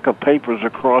stack of papers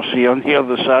on the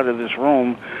other side of this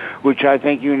room, which I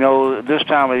think this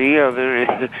time of the year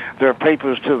there are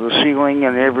papers to the ceiling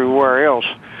and everywhere else.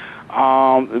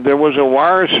 There was a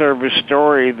wire service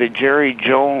story that Jerry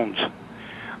Jones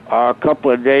a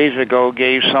couple of days ago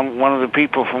gave one of the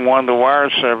people from one of the wire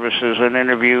services an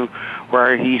interview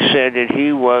where he said that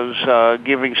he was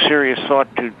giving serious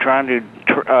thought to trying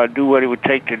to do what it would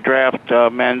take to draft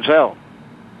Manziel.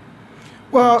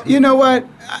 Well, you know what?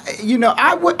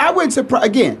 I wouldn't surprise.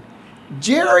 Again,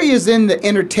 Jerry is in the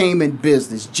entertainment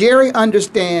business. Jerry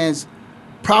understands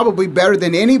probably better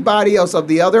than anybody else of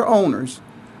the other owners.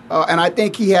 And I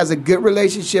think he has a good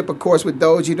relationship, of course, with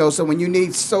those, so when you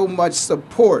need so much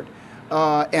support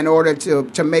in order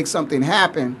to make something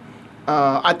happen,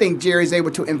 I think Jerry's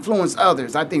able to influence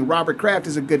others. I think Robert Kraft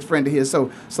is a good friend of his. So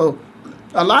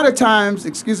a lot of times,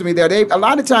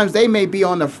 they may be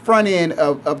on the front end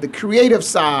of the creative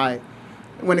side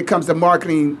when it comes to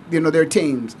marketing, their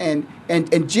teams. And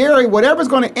Jerry, whatever's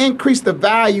going to increase the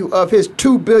value of his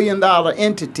 $2 billion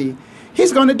entity,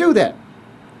 he's going to do that.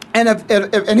 And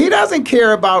if he doesn't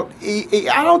care about,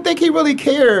 I don't think he really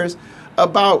cares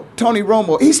about Tony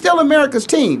Romo. He's still America's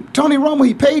team. Tony Romo,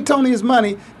 he paid Tony his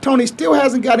money. Tony still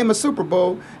hasn't got him a Super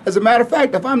Bowl. As a matter of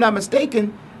fact, if I'm not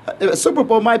mistaken, a Super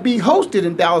Bowl might be hosted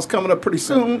in Dallas coming up pretty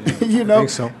soon. You know, I think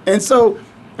so. And so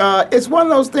it's one of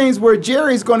those things where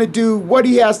Jerry's going to do what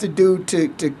he has to do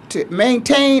to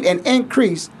maintain and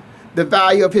increase the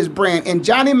value of his brand. And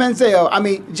Johnny Manziel,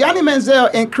 Johnny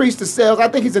Manziel increased the sales. I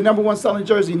think he's the number one selling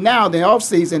jersey now in the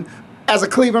offseason as a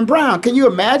Cleveland Brown. Can you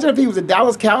imagine if he was a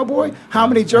Dallas Cowboy, how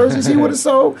many jerseys he would have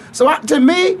sold? So to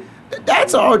me,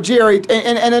 that's all Jerry.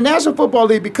 And the National Football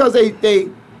League, because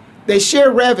they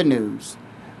share revenues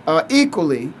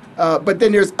equally, but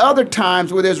then there's other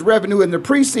times where there's revenue in the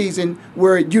preseason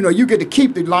where, you get to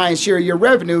keep the lion's share of your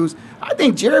revenues. I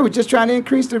think Jerry was just trying to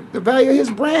increase the value of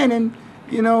his brand. And,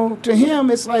 to him,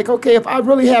 it's like, okay, if I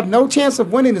really have no chance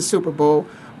of winning the Super Bowl,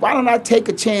 why don't I take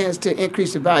a chance to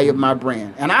increase the value of my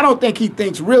brand? And I don't think he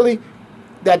thinks really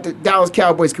that the Dallas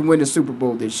Cowboys can win the Super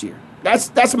Bowl this year.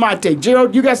 That's my take.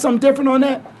 Gerald, you got something different on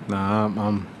that?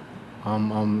 Nah,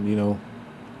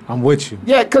 I'm with you.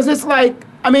 Yeah, because it's like,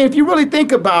 if you really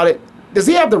think about it, does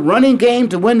he have the running game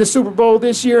to win the Super Bowl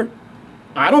this year?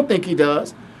 I don't think he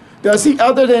does. Does he,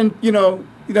 other than,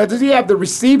 does he have the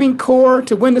receiving core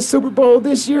to win the Super Bowl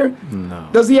this year? No.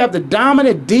 Does he have the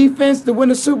dominant defense to win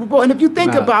the Super Bowl? And if you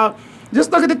think about,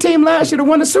 just look at the team last year to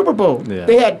win the Super Bowl. Yeah.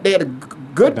 They had a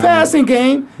good passing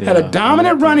game, had a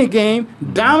dominant running game,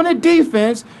 dominant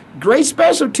defense, great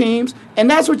special teams, and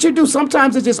that's what you do.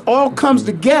 Sometimes it just all comes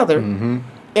together, and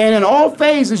in all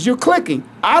phases you're clicking.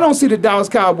 I don't see the Dallas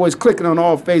Cowboys clicking on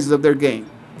all phases of their game.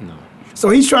 So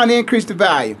he's trying to increase the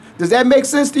value. Does that make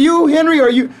sense to you, Henry, or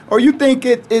you think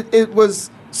it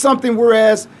was something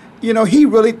whereas, he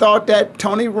really thought that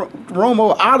Tony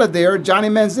Romo out of there, Johnny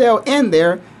Manziel in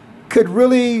there, could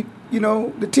really,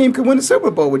 the team could win the Super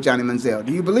Bowl with Johnny Manziel.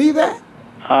 Do you believe that?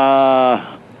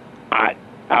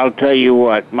 I'll tell you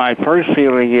what. My first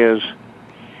feeling is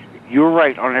you're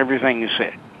right on everything you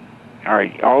said. All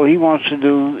right. All he wants to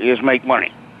do is make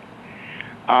money.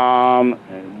 Now,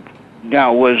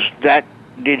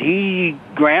 did he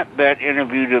grant that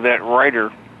interview to that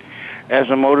writer as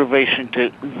a motivation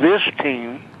to this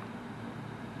team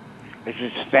as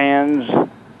it stands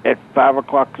at 5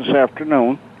 o'clock this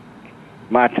afternoon,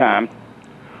 my time,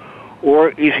 or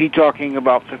is he talking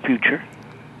about the future?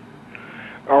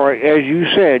 Or, as you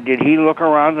said, did he look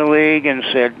around the league and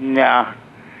said, nah,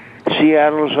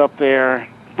 Seattle's up there,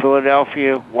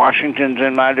 Philadelphia, Washington's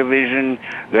in my division,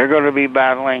 they're going to be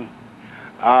battling.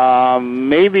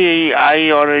 Maybe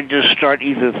I ought to just start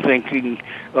either thinking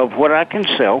of what I can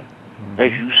sell,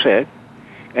 as you said,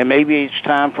 and maybe it's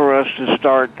time for us to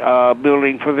start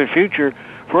building for the future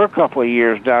for a couple of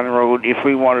years down the road if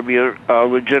we want to be a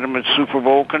legitimate Super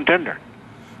Bowl contender.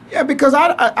 Yeah, because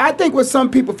I think what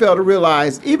some people fail to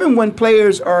realize, even when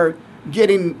players are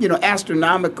getting,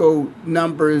 astronomical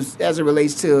numbers as it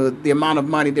relates to the amount of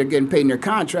money they're getting paid in their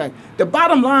contract, the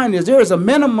bottom line is there is a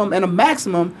minimum and a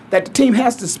maximum that the team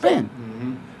has to spend.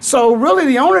 So really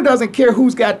the owner doesn't care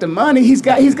who's got the money. He's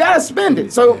got to spend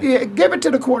it. So give it to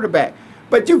the quarterback.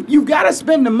 But you've got to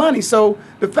spend the money. So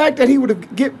the fact that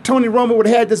Tony Romo would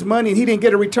have had this money and he didn't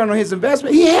get a return on his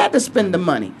investment, he had to spend the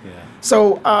money. Yeah.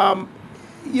 So,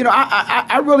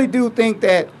 I really do think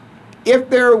that if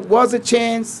there was a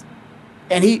chance,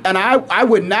 and I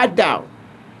would not doubt.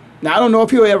 Now I don't know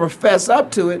if he'll ever fess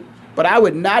up to it, but I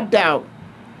would not doubt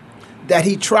that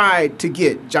he tried to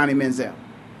get Johnny Manziel.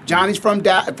 Johnny's from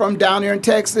down there in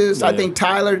Texas. Yeah. I think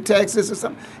Tyler, Texas, or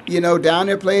something. Down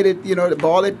there played at the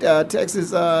ball at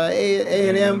Texas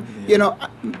A&M.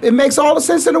 It makes all the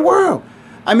sense in the world.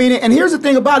 And here's the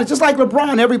thing about it. Just like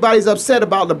LeBron, everybody's upset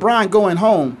about LeBron going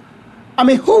home.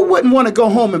 Who wouldn't want to go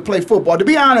home and play football? To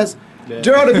be honest. Yeah.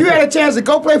 Gerald, if you had a chance to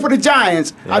go play for the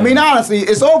Giants, honestly,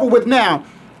 it's over with now.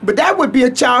 But that would be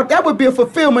a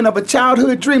fulfillment of a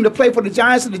childhood dream to play for the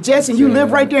Giants and the Jets, and you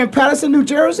live right there in Patterson, New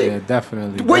Jersey. Yeah,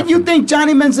 definitely. Wouldn't you think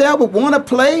Johnny Manziel would want to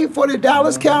play for the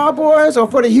Dallas Cowboys or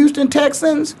for the Houston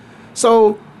Texans?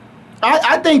 So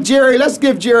I think let's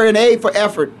give Jerry an A for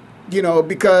effort,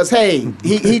 because hey,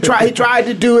 he tried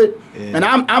to do it, and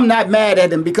I'm not mad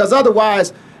at him because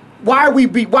otherwise. Why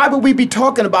would we be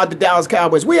talking about the Dallas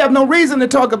Cowboys? We have no reason to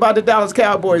talk about the Dallas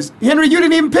Cowboys. Henry, you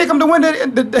didn't even pick them to win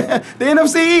the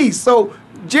NFC East. So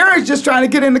Jerry's just trying to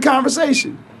get in the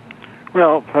conversation.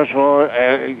 Well, first of all,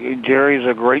 Jerry's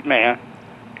a great man,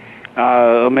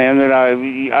 a man that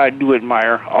I do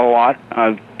admire a lot.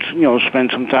 I've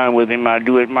spent some time with him. I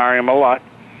do admire him a lot.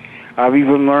 I've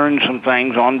even learned some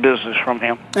things on business from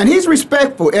him. And he's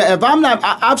respectful.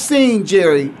 I've seen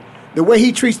Jerry the way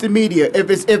he treats the media. If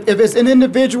it's an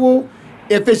individual,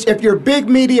 if you're big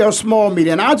media or small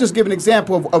media, and I'll just give an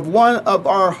example of one of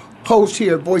our hosts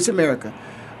here at Voice America,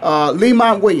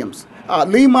 Lemont Williams.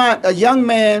 Lemont, a young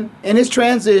man in his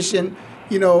transition,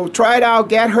 tried out,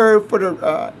 got hurt for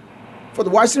the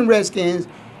Washington Redskins,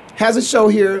 has a show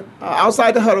here,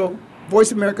 Outside the Huddle,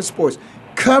 Voice America Sports,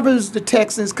 covers the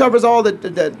Texans, covers all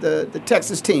the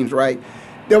Texas teams, right?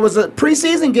 There was a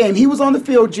preseason game. He was on the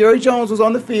field. Jerry Jones was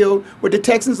on the field with the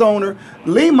Texans owner.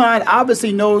 Lemont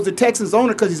obviously knows the Texans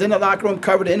owner because he's in the locker room,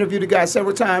 covered, interviewed the guy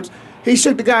several times. He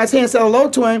shook the guy's hand, said hello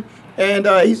to him, and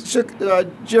he shook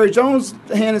Jerry Jones'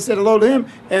 hand and said hello to him.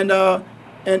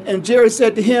 And Jerry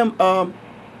said to him,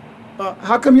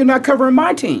 how come you're not covering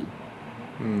my team?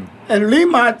 And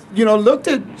Lemont, looked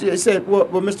at, said, well,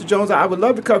 Mr. Jones, I would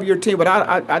love to cover your team, but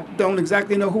I don't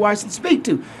exactly know who I should speak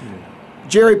to.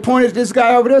 Jerry pointed to this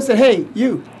guy over there and said, hey,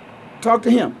 you, talk to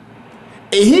him.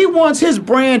 And he wants his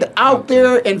brand out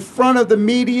there in front of the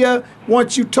media.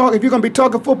 Once you talk, if you're going to be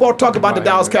talking football, talk about the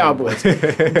Dallas Cowboys.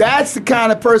 That's the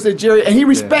kind of person that Jerry, and he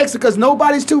respects it because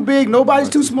nobody's too big, nobody's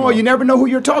too small. You never know who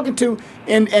you're talking to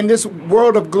in this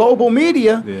world of global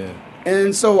media. Yeah.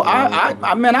 And so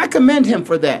I commend him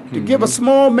for that, to give a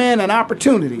small man an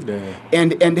opportunity,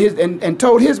 and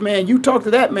told his man, you talk to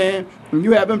that man, and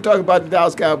you have him talk about the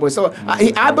Dallas Cowboys. So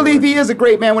I believe he is a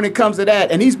great man when it comes to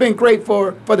that, and he's been great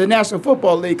for the National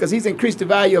Football League because he's increased the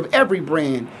value of every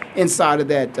brand inside of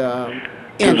that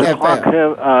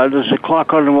NFL. Does the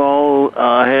clock on the wall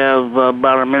have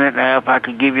about a minute and a half? I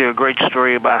could give you a great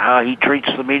story about how he treats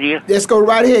the media. Let's go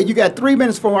right ahead. You got 3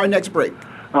 minutes for our next break.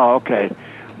 Oh, okay.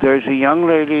 There's a young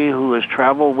lady who has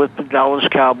traveled with the Dallas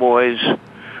Cowboys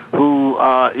who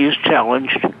is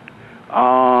challenged,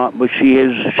 but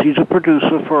she's a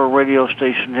producer for a radio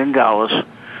station in Dallas.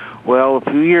 Well, a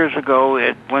few years ago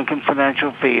at Lincoln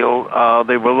Financial Field,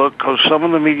 they were looked because some of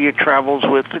the media travels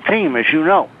with the team, as you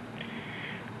know.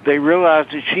 They realized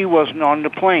that she wasn't on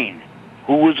the plane.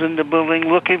 Who was in the building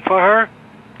looking for her?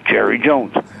 Jerry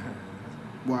Jones.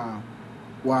 Wow.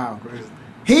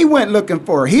 He went looking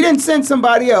for her. He didn't send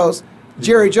somebody else.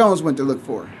 Jerry Jones went to look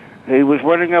for her. He was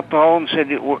running up the hall and said,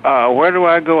 where do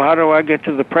I go? How do I get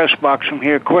to the press box from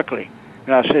here quickly?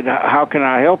 And I said, how can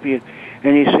I help you?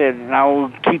 And he said, and I will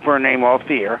keep her name off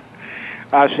the air.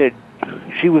 I said,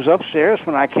 she was upstairs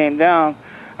when I came down.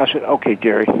 I said, okay,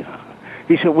 Jerry.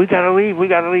 He said, we got to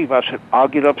leave. I said, I'll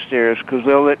get upstairs because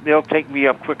they'll take me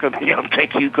up quicker than they'll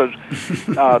take you because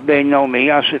they know me.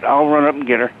 I said, I'll run up and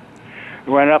get her.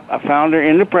 Went up, I found her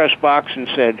in the press box and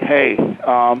said, hey,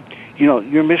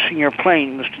 you're missing your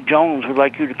plane. Mr. Jones would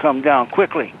like you to come down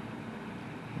quickly.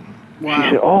 Wow. She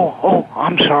said, oh,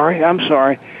 I'm sorry.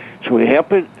 So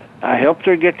I helped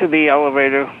her get to the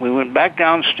elevator. We went back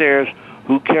downstairs.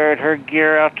 Who carried her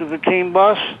gear out to the team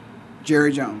bus?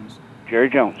 Jerry Jones.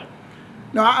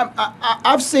 No, I've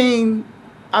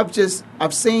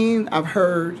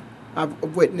heard, I've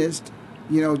witnessed,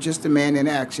 just a man in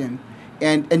action.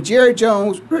 And Jerry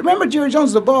Jones, remember Jerry Jones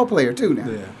is a ball player too now.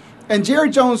 Yeah. And Jerry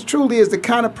Jones truly is the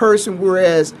kind of person,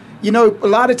 whereas, a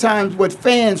lot of times what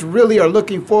fans really are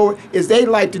looking for is they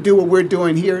like to do what we're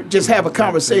doing here, just have a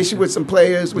conversation with some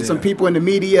players, with some people in the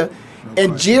media.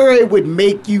 And Jerry would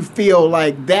make you feel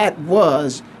like that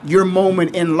was your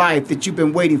moment in life that you've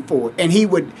been waiting for. And you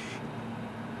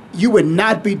would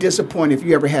not be disappointed if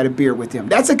you ever had a beer with him.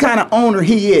 That's the kind of owner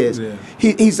he is. Yeah.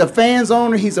 He's a fan's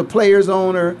owner. He's a player's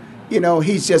owner.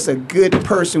 He's just a good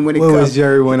person when it comes. Where was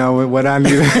Jerry when I went? What I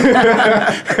needed?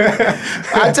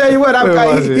 I tell you what,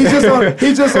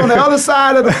 he's just on the other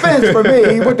side of the fence for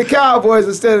me. He with the Cowboys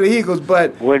instead of the Eagles.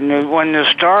 But when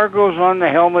the star goes on the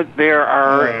helmet, there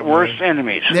are worse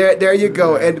enemies. There you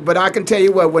go. But I can tell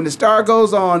you what, when the star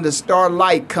goes on, the star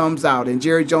light comes out, and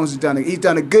Jerry Jones has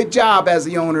done a good job as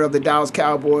the owner of the Dallas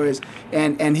Cowboys,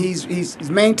 and he's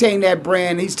maintained that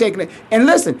brand. He's taken it. And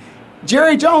listen.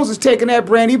 Jerry Jones is taking that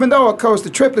brand, even though, of course,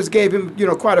 the Triplets gave him,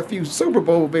 quite a few Super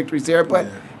Bowl victories there. But,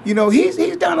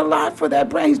 he's done a lot for that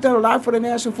brand. He's done a lot for the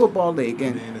National Football League.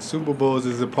 And the Super Bowls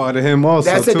is a part of him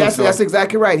also, That's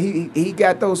exactly right. He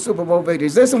got those Super Bowl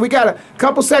victories. Listen, we got a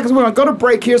couple seconds. We're going to go to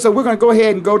break here, so we're going to go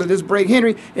ahead and go to this break.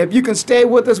 Henry, if you can stay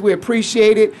with us, we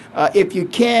appreciate it. If you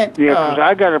can't... Yeah, because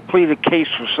I got to plead a case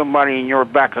for somebody in your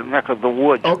neck of the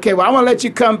woods. Okay, well, I'm going to let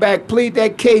you come back, plead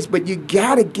that case, but you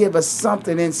got to give us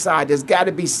something inside. There's got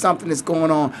to be something that's going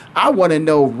on. I want to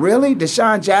know, really,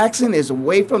 Deshaun Jackson is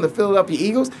away from the Philadelphia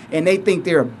Eagles, and they think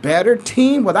they're a better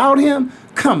team without him?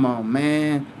 Come on,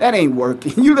 man. That ain't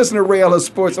working. You listen to Ray Ellis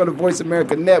Sports on the Voice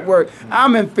America Network.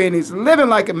 I'm in Phoenix, living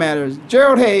like it matters.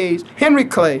 Gerald Hayes, Henry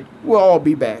Clay. We'll all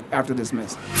be back after this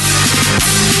message.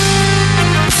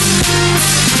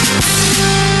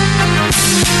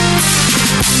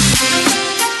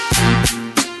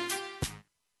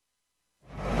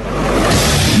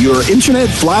 Your internet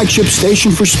flagship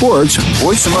station for sports,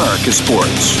 Voice America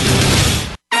Sports.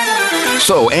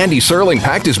 So Andy Serling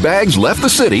packed his bags, left the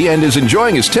city, and is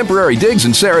enjoying his temporary digs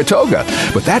in Saratoga.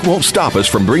 But that won't stop us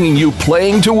from bringing you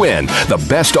Playing to Win, the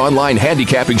best online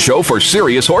handicapping show for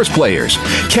serious horse players.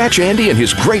 Catch Andy and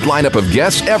his great lineup of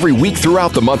guests every week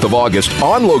throughout the month of August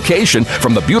on location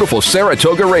from the beautiful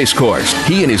Saratoga Racecourse.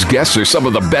 He and his guests are some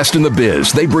of the best in the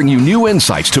biz. They bring you new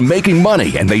insights to making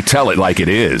money, and they tell it like it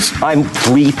is. I'm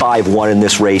 3-5-1 in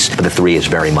this race, but the 3 is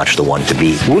very much the one to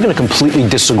beat. We're going to completely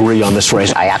disagree on this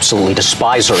race. I absolutely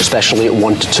despise her, especially at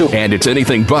 1-2. And it's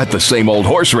anything but the same old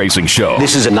horse racing show.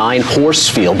 This is a 9-horse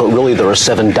field, but really there are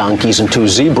 7 donkeys and 2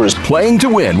 zebras. Playing to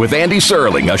Win with Andy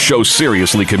Serling, a show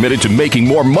seriously committed to making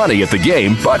more money at the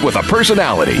game, but with a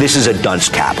personality. This is a dunce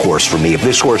cap horse for me. If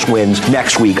this horse wins,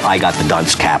 next week I got the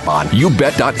dunce cap on.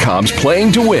 YouBet.com's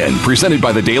Playing to Win, presented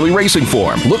by the Daily Racing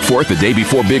Form. Look for it the day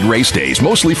before big race days,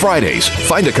 mostly Fridays.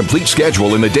 Find a complete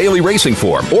schedule in the Daily Racing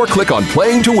Form or click on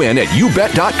Playing to Win at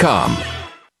YouBet.com.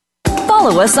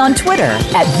 Follow us on Twitter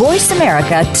at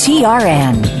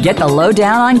VoiceAmericaTRN. Get the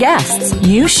lowdown on guests,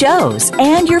 new shows,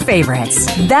 and your favorites.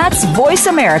 That's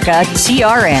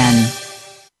VoiceAmericaTRN.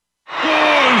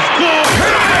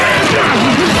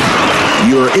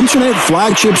 Your internet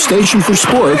flagship station for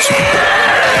sports,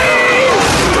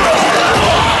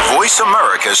 Voice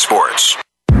America Sports.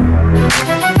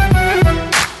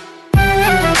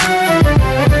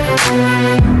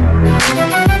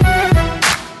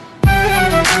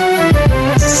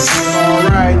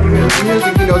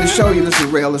 Music, you know, the show you listen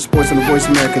to Rail of Sports on the Voice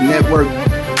America Network.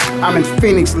 I'm in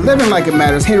Phoenix, living like it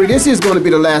matters. Henry, this is going to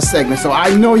be the last segment, so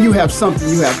I know you have something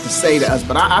you have to say to us,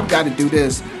 but I've got to do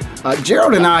this.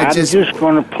 Gerald and I'm just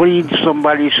going to plead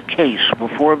somebody's case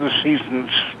before the season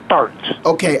starts.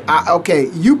 Okay,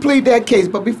 you plead that case,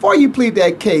 but before you plead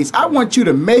that case, I want you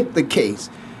to make the case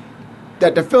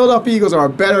that the Philadelphia Eagles are a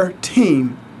better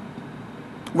team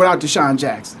without Deshaun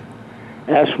Jackson.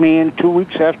 Ask me in 2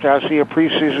 weeks after I see a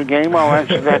preseason game. I'll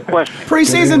answer that question.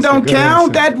 Preseason don't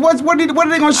count. What are they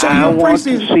going to show you in preseason? I want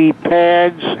to see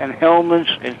pads and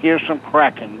helmets and hear some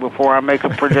cracking before I make a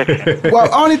prediction. Well,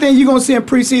 only thing you're going to see in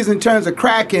preseason in terms of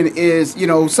cracking is, you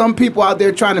know, some people out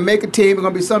there trying to make a team. There's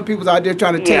going to be some people out there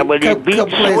trying to take but it beats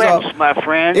sweats, my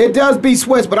friend. It does beat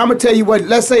sweats, but I'm going to tell you what.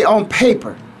 Let's say on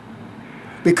paper.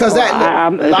 Because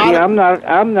I'm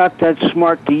not that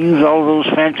smart to use all those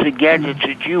fancy gadgets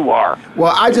that you are.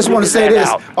 Well, I just want to say this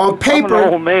on paper. I'm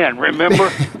an old man,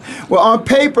 remember? Well, on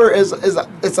paper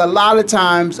it's a lot of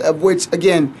times of which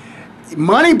again,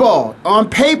 Moneyball. On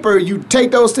paper, you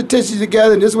take those statistics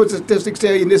together, and this is what statistics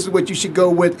tell you, and this is what you should go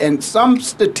with. And some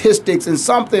statistics and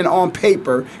something on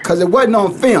paper, because it wasn't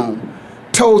on film,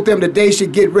 told them that they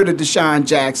should get rid of Deshaun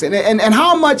Jackson. And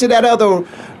how much of that other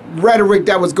rhetoric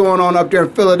that was going on up there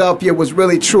in Philadelphia was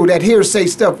really true. That hearsay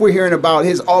stuff we're hearing about,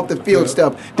 his off the field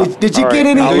stuff. Did you get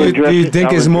any? Do you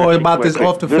think it's more about this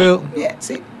off the field? Yeah.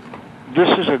 See, this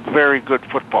is a very good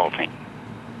football team.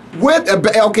 With a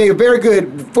very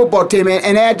good football team,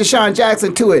 and add Deshaun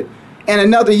Jackson to it, and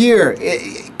another year.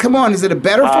 Come on, is it a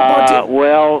better football team?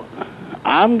 Well,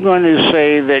 I'm going to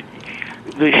say that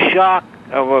the shock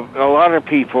of a lot of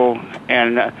people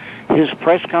and his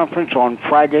press conference on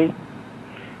Friday.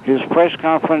 His press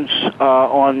conference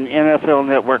on NFL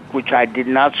Network, which I did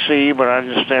not see, but I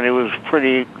understand it was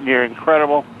pretty near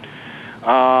incredible.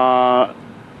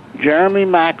 Jeremy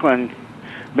Maclin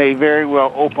may very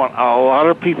well open a lot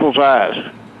of people's eyes.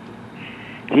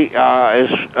 As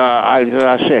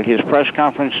I said, his press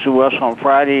conference to us on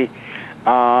Friday,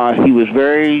 he was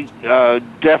very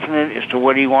definite as to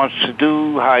what he wants to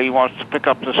do, how he wants to pick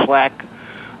up the slack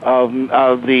of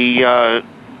the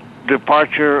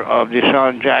departure of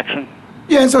Deshaun Jackson.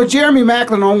 Yeah, and so Jeremy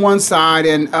Maclin on one side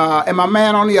and my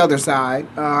man on the other side.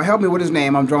 Help me with his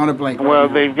name. I'm drawing a blank. Well,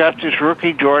 they've got this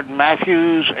rookie, Jordan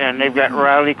Matthews, and they've got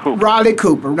Riley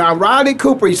Cooper. Now, Riley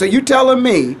Cooper, so you telling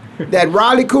me that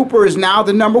Riley Cooper is now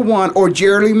the number one, or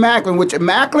Jeremy Maclin, which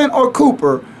Maclin or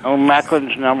Cooper? Oh,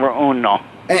 Maclin's number uno.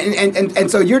 And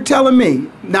so you're telling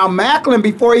me, now Maclin,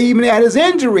 before he even had his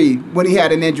injury, when he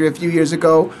had an injury a few years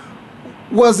ago,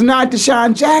 was not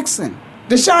Deshaun Jackson.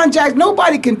 Deshaun Jackson,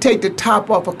 nobody can take the top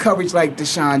off of coverage like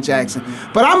Deshaun Jackson.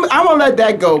 But I'm gonna let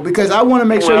that go because I want to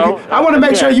make sure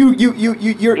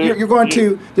you're going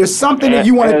to. There's something that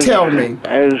you want to tell me.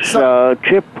 As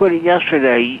Chip put it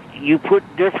yesterday, you put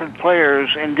different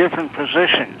players in different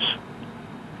positions,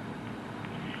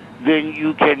 then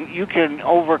you can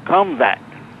overcome that.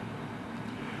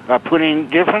 Putting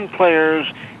different players.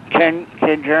 Can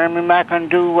Jeremy Maclin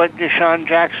do what Deshaun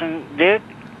Jackson did?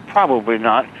 Probably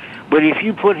not. But if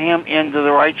you put him into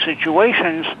the right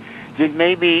situations, that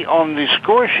maybe on the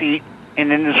score sheet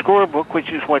and in the scorebook, which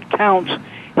is what counts,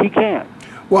 he can't.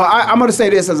 Well, I'm going to say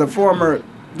this as a former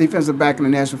defensive back in the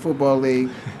National Football League.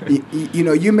 You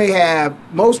know, you may have,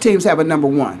 most teams have a number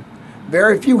one.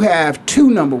 Very few have two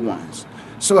number ones.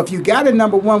 So if you got a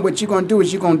number one, what you're going to do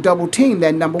is you're going to double team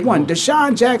that number one.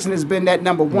 Deshaun Jackson has been that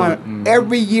number one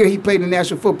every year he played in the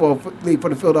National Football League for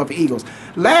the Philadelphia Eagles.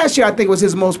 Last year, I think, was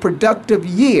his most productive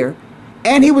year,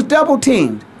 and he was double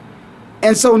teamed.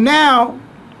 And so now,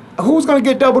 who's going to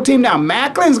get double teamed now?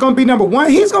 Macklin's going to be number one.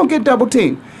 He's going to get double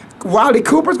teamed. Riley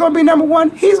Cooper's going to be number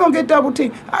one. He's going to get double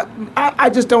teamed.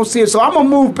 I just don't see it. So I'm going to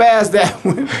move past that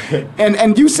one.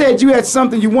 And you said you had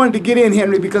something you wanted to get in,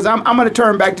 Henry, because I'm going to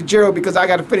turn back to Gerald because I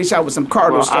got to finish out with some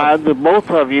Cardinal stuff. The both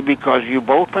of you, because you're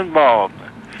both involved,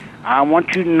 I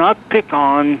want you to not pick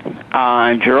on,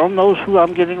 and Gerald knows who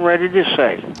I'm getting ready to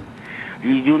say.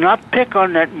 You do not pick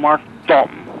on that Mark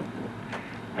Dalton.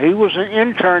 He was an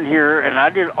intern here, and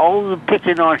I did all the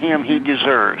picking on him he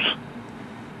deserves.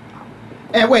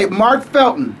 And wait, Mark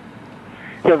Felton.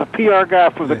 Yeah, the PR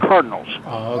guy for the Cardinals.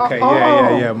 Oh, okay.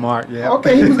 Yeah, Mark. Yeah.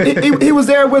 Okay, he was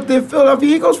there with the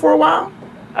Philadelphia Eagles for a while?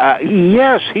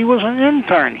 Yes, he was an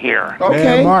intern here.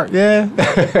 Okay. Yeah, Mark, yeah.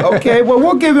 Okay, well,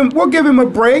 we'll give him a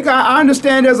break. I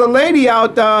understand there's a lady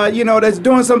out, that's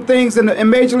doing some things in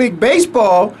Major League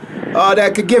Baseball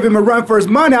that could give him a run for his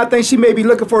money. I think she may be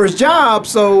looking for his job.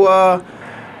 So,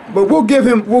 but we'll give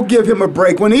him a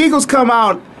break. When the Eagles come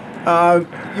out,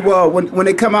 when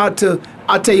they come out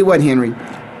I'll tell you what, Henry.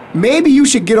 Maybe you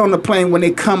should get on the plane when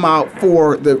they come out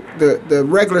for the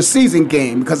regular season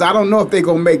game, because I don't know if they're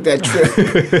going to make that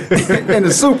trip in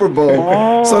the Super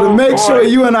Bowl. So to make sure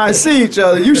you and I see each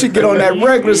other, you should get on that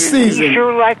regular season. You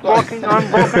sure like walking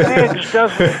on broken eggs,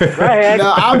 doesn't it? Go ahead.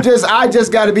 No, I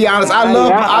just got to be honest.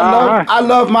 I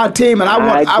love my team, and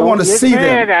I want to see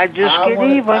them. I just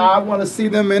get even. I want to see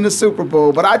them in the Super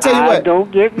Bowl. But I tell you what.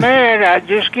 Don't get mad. I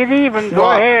just get even. Go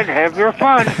ahead. Have your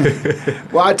fun.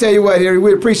 Well, I tell you what, Henry,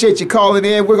 we appreciate you calling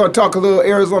in. We're going to talk a little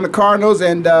Arizona Cardinals,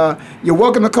 and you're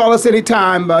welcome to call us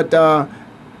anytime, but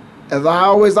as I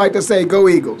always like to say, go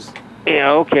Eagles.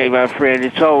 Yeah, okay, my friend.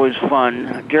 It's always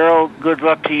fun. Gerald, good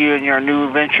luck to you in your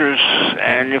new ventures,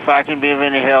 and if I can be of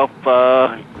any help,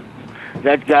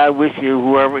 that guy with you,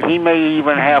 whoever, he may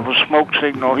even have a smoke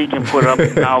signal he can put up,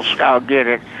 and I'll get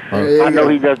it. I know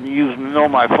he doesn't know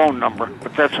my phone number,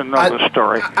 but that's another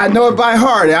story. I know it by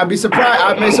heart. I'd be surprised.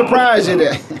 I may surprise you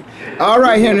there. All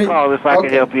right, Henry. Call if I can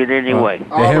help you in any way.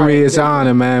 Henry, it's an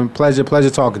honor, man. Pleasure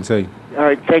talking to you. All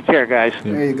right, take care, guys.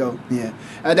 Yeah. There you go. Yeah,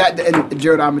 and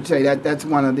Gerald, I'm gonna tell you that's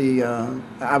one of the.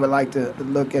 I would like to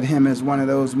look at him as one of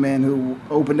those men who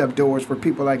opened up doors for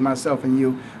people like myself and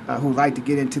you, who like to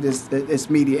get into this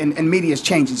media. And media is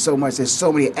changing so much. There's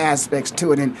so many aspects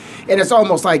to it, and it's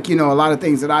almost like a lot of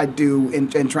things that I do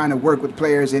in trying to work with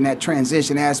players in that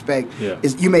transition aspect. Yeah.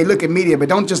 Is you may look at media, but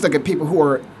don't just look at people who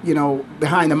are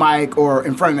behind the mic or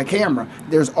in front of the camera.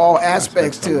 There's all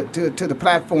aspects to the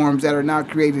platforms that are now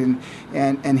created.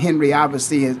 And Henry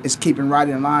obviously is keeping right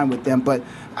in line with them. But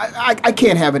I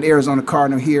can't have an Arizona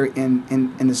Cardinal here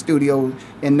in the studio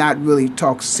and not really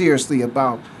talk seriously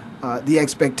about the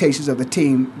expectations of the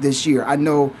team this year. I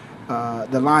know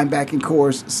the linebacking core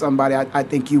is somebody I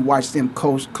think you watch them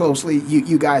closely.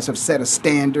 You guys have set a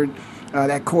standard.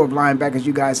 That core of linebackers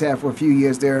you guys have for a few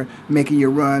years there, making you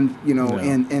run,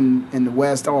 in the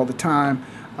West all the time.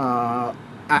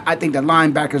 I think the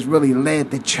linebackers really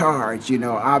led the charge.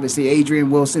 Obviously Adrian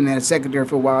Wilson had a secondary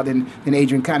for a while. Then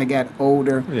Adrian kind of got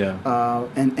older. Yeah.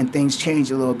 And things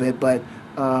changed a little bit. But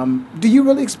do you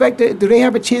really expect it? Do they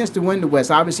have a chance to win the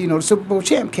West? Obviously, the Super Bowl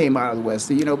champ came out of the West.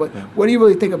 But what do you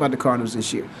really think about the Cardinals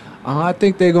this year? I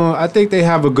think they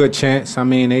have a good chance. I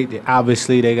mean, they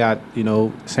got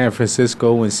San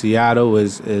Francisco and Seattle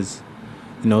is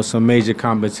some major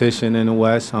competition in the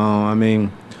West.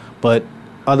 But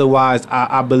otherwise,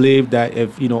 I believe that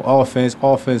if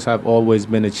offense have always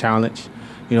been a challenge,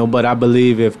 But I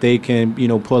believe if they can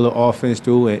pull the offense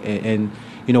through and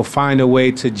find a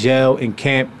way to gel and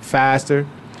camp faster,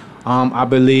 I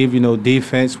believe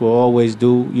defense will always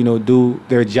do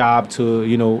their job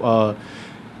to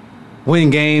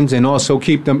win games and also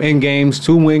keep them in games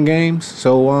to win games.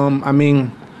 So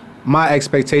my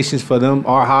expectations for them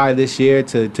are high this year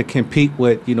to compete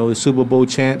with the Super Bowl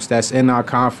champs that's in our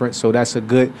conference. So that's a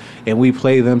good, and we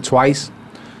play them twice.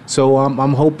 So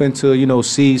I'm hoping to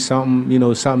see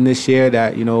something this year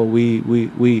that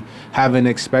we haven't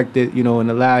expected in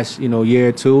the last year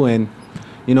or two, and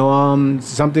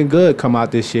something good come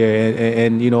out this year,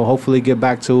 and hopefully get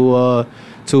back to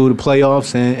to the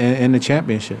playoffs and the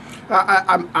championship.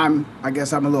 I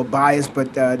guess I'm a little biased,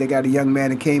 but they got a young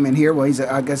man that came in here. Well,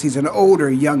 I guess he's an older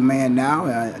young man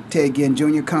now. Ted Ginn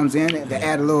Jr. comes in to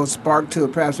add a little spark to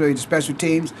perhaps maybe the special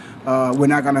teams. We're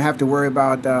not going to have to worry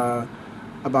about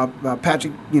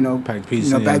Patrick, Patrick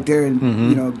Peterson, back there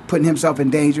and putting himself in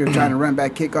danger, trying to run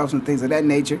back kickoffs and things of that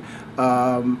nature.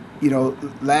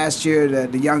 Last year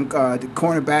the young the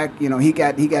cornerback,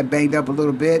 he got banged up a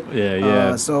little bit.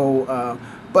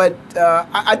 But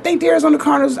I think the Arizona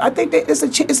Cardinals, I think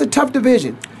it's a tough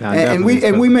division, and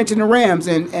we mentioned the Rams,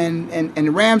 and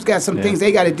the Rams got some things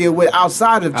they got to deal with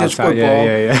outside of just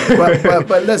football.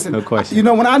 But listen, no question.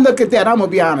 When I look at that, I'm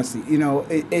gonna be honest.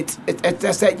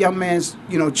 That's that young man's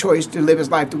choice to live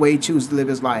his life the way he chooses to live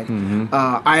his life.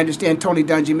 I understand Tony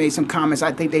Dungy made some comments.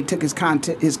 I think they took his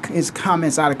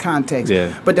comments out of context.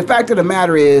 Yeah. But the fact of the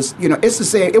matter is, it's the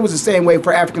same. It was the same way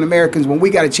for African Americans when we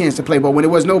got a chance to play ball. When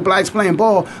there was no blacks playing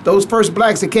ball, those first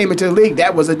blacks that came into the league,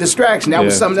 that was a distraction. That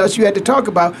was something else you had to talk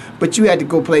about, but you had to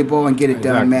go play ball and get it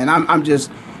done, man. I'm just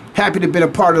happy to have been a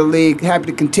part of the league, happy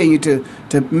to continue to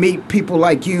meet people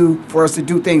like you for us to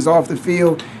do things off the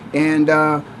field. And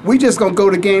we just going to go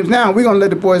to games now. We're going to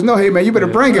let the boys know, hey, man, you better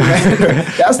bring it, man.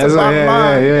 That's the bottom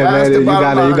line. That's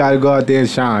man. You got to go out there and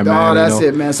shine, man. Oh, that's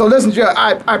it, man. So listen, Joe,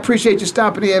 I appreciate you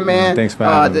stopping in, man. Thanks for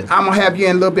having me. I'm going to have you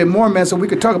in a little bit more, man, so we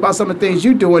could talk about some of the things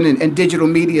you're doing in digital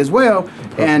media as well,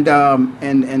 and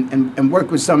work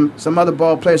with some other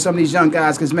ball players, some of these young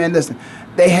guys, because, man, listen,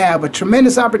 they have a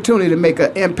tremendous opportunity to make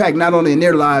an impact not only in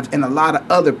their lives, and a lot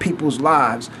of other people's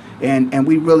lives. And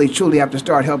we really, truly have to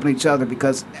start helping each other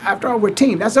because, after all, we're a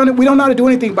team. We don't know how to do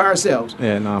anything by ourselves.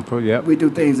 We do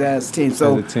things as a team.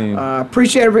 So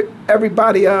appreciate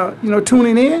everybody,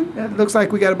 tuning in. It looks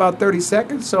like we got about 30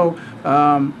 seconds. So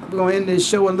we're going to end this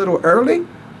show a little early.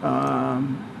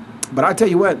 But I'll tell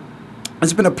you what,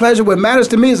 it's been a pleasure. What matters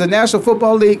to me is the National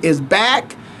Football League is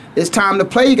back. It's time to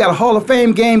play. You got a Hall of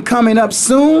Fame game coming up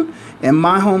soon in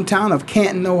my hometown of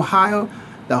Canton, Ohio,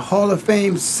 the Hall of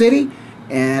Fame city.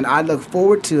 And I look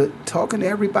forward to talking to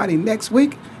everybody next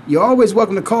week. You're always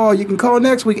welcome to call. You can call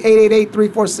next week,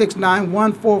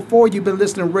 888-346-9144. You've been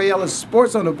listening to Ray Ellis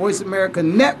Sports on the Voice America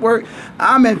Network.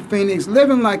 I'm in Phoenix,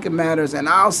 living like it matters, and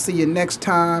I'll see you next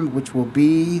time, which will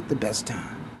be the best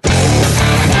time.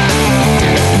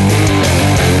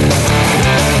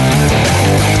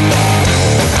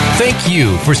 Thank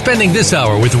you for spending this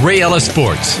hour with Ray Ellis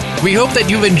Sports. We hope that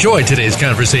you've enjoyed today's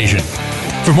conversation.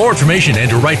 For more information and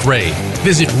to write Ray,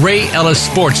 visit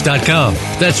RayEllisSports.com.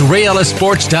 That's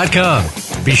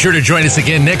RayEllisSports.com. Be sure to join us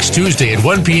again next Tuesday at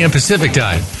 1 p.m. Pacific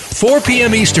Time, 4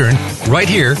 p.m. Eastern, right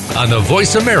here on the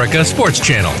Voice America Sports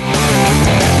Channel.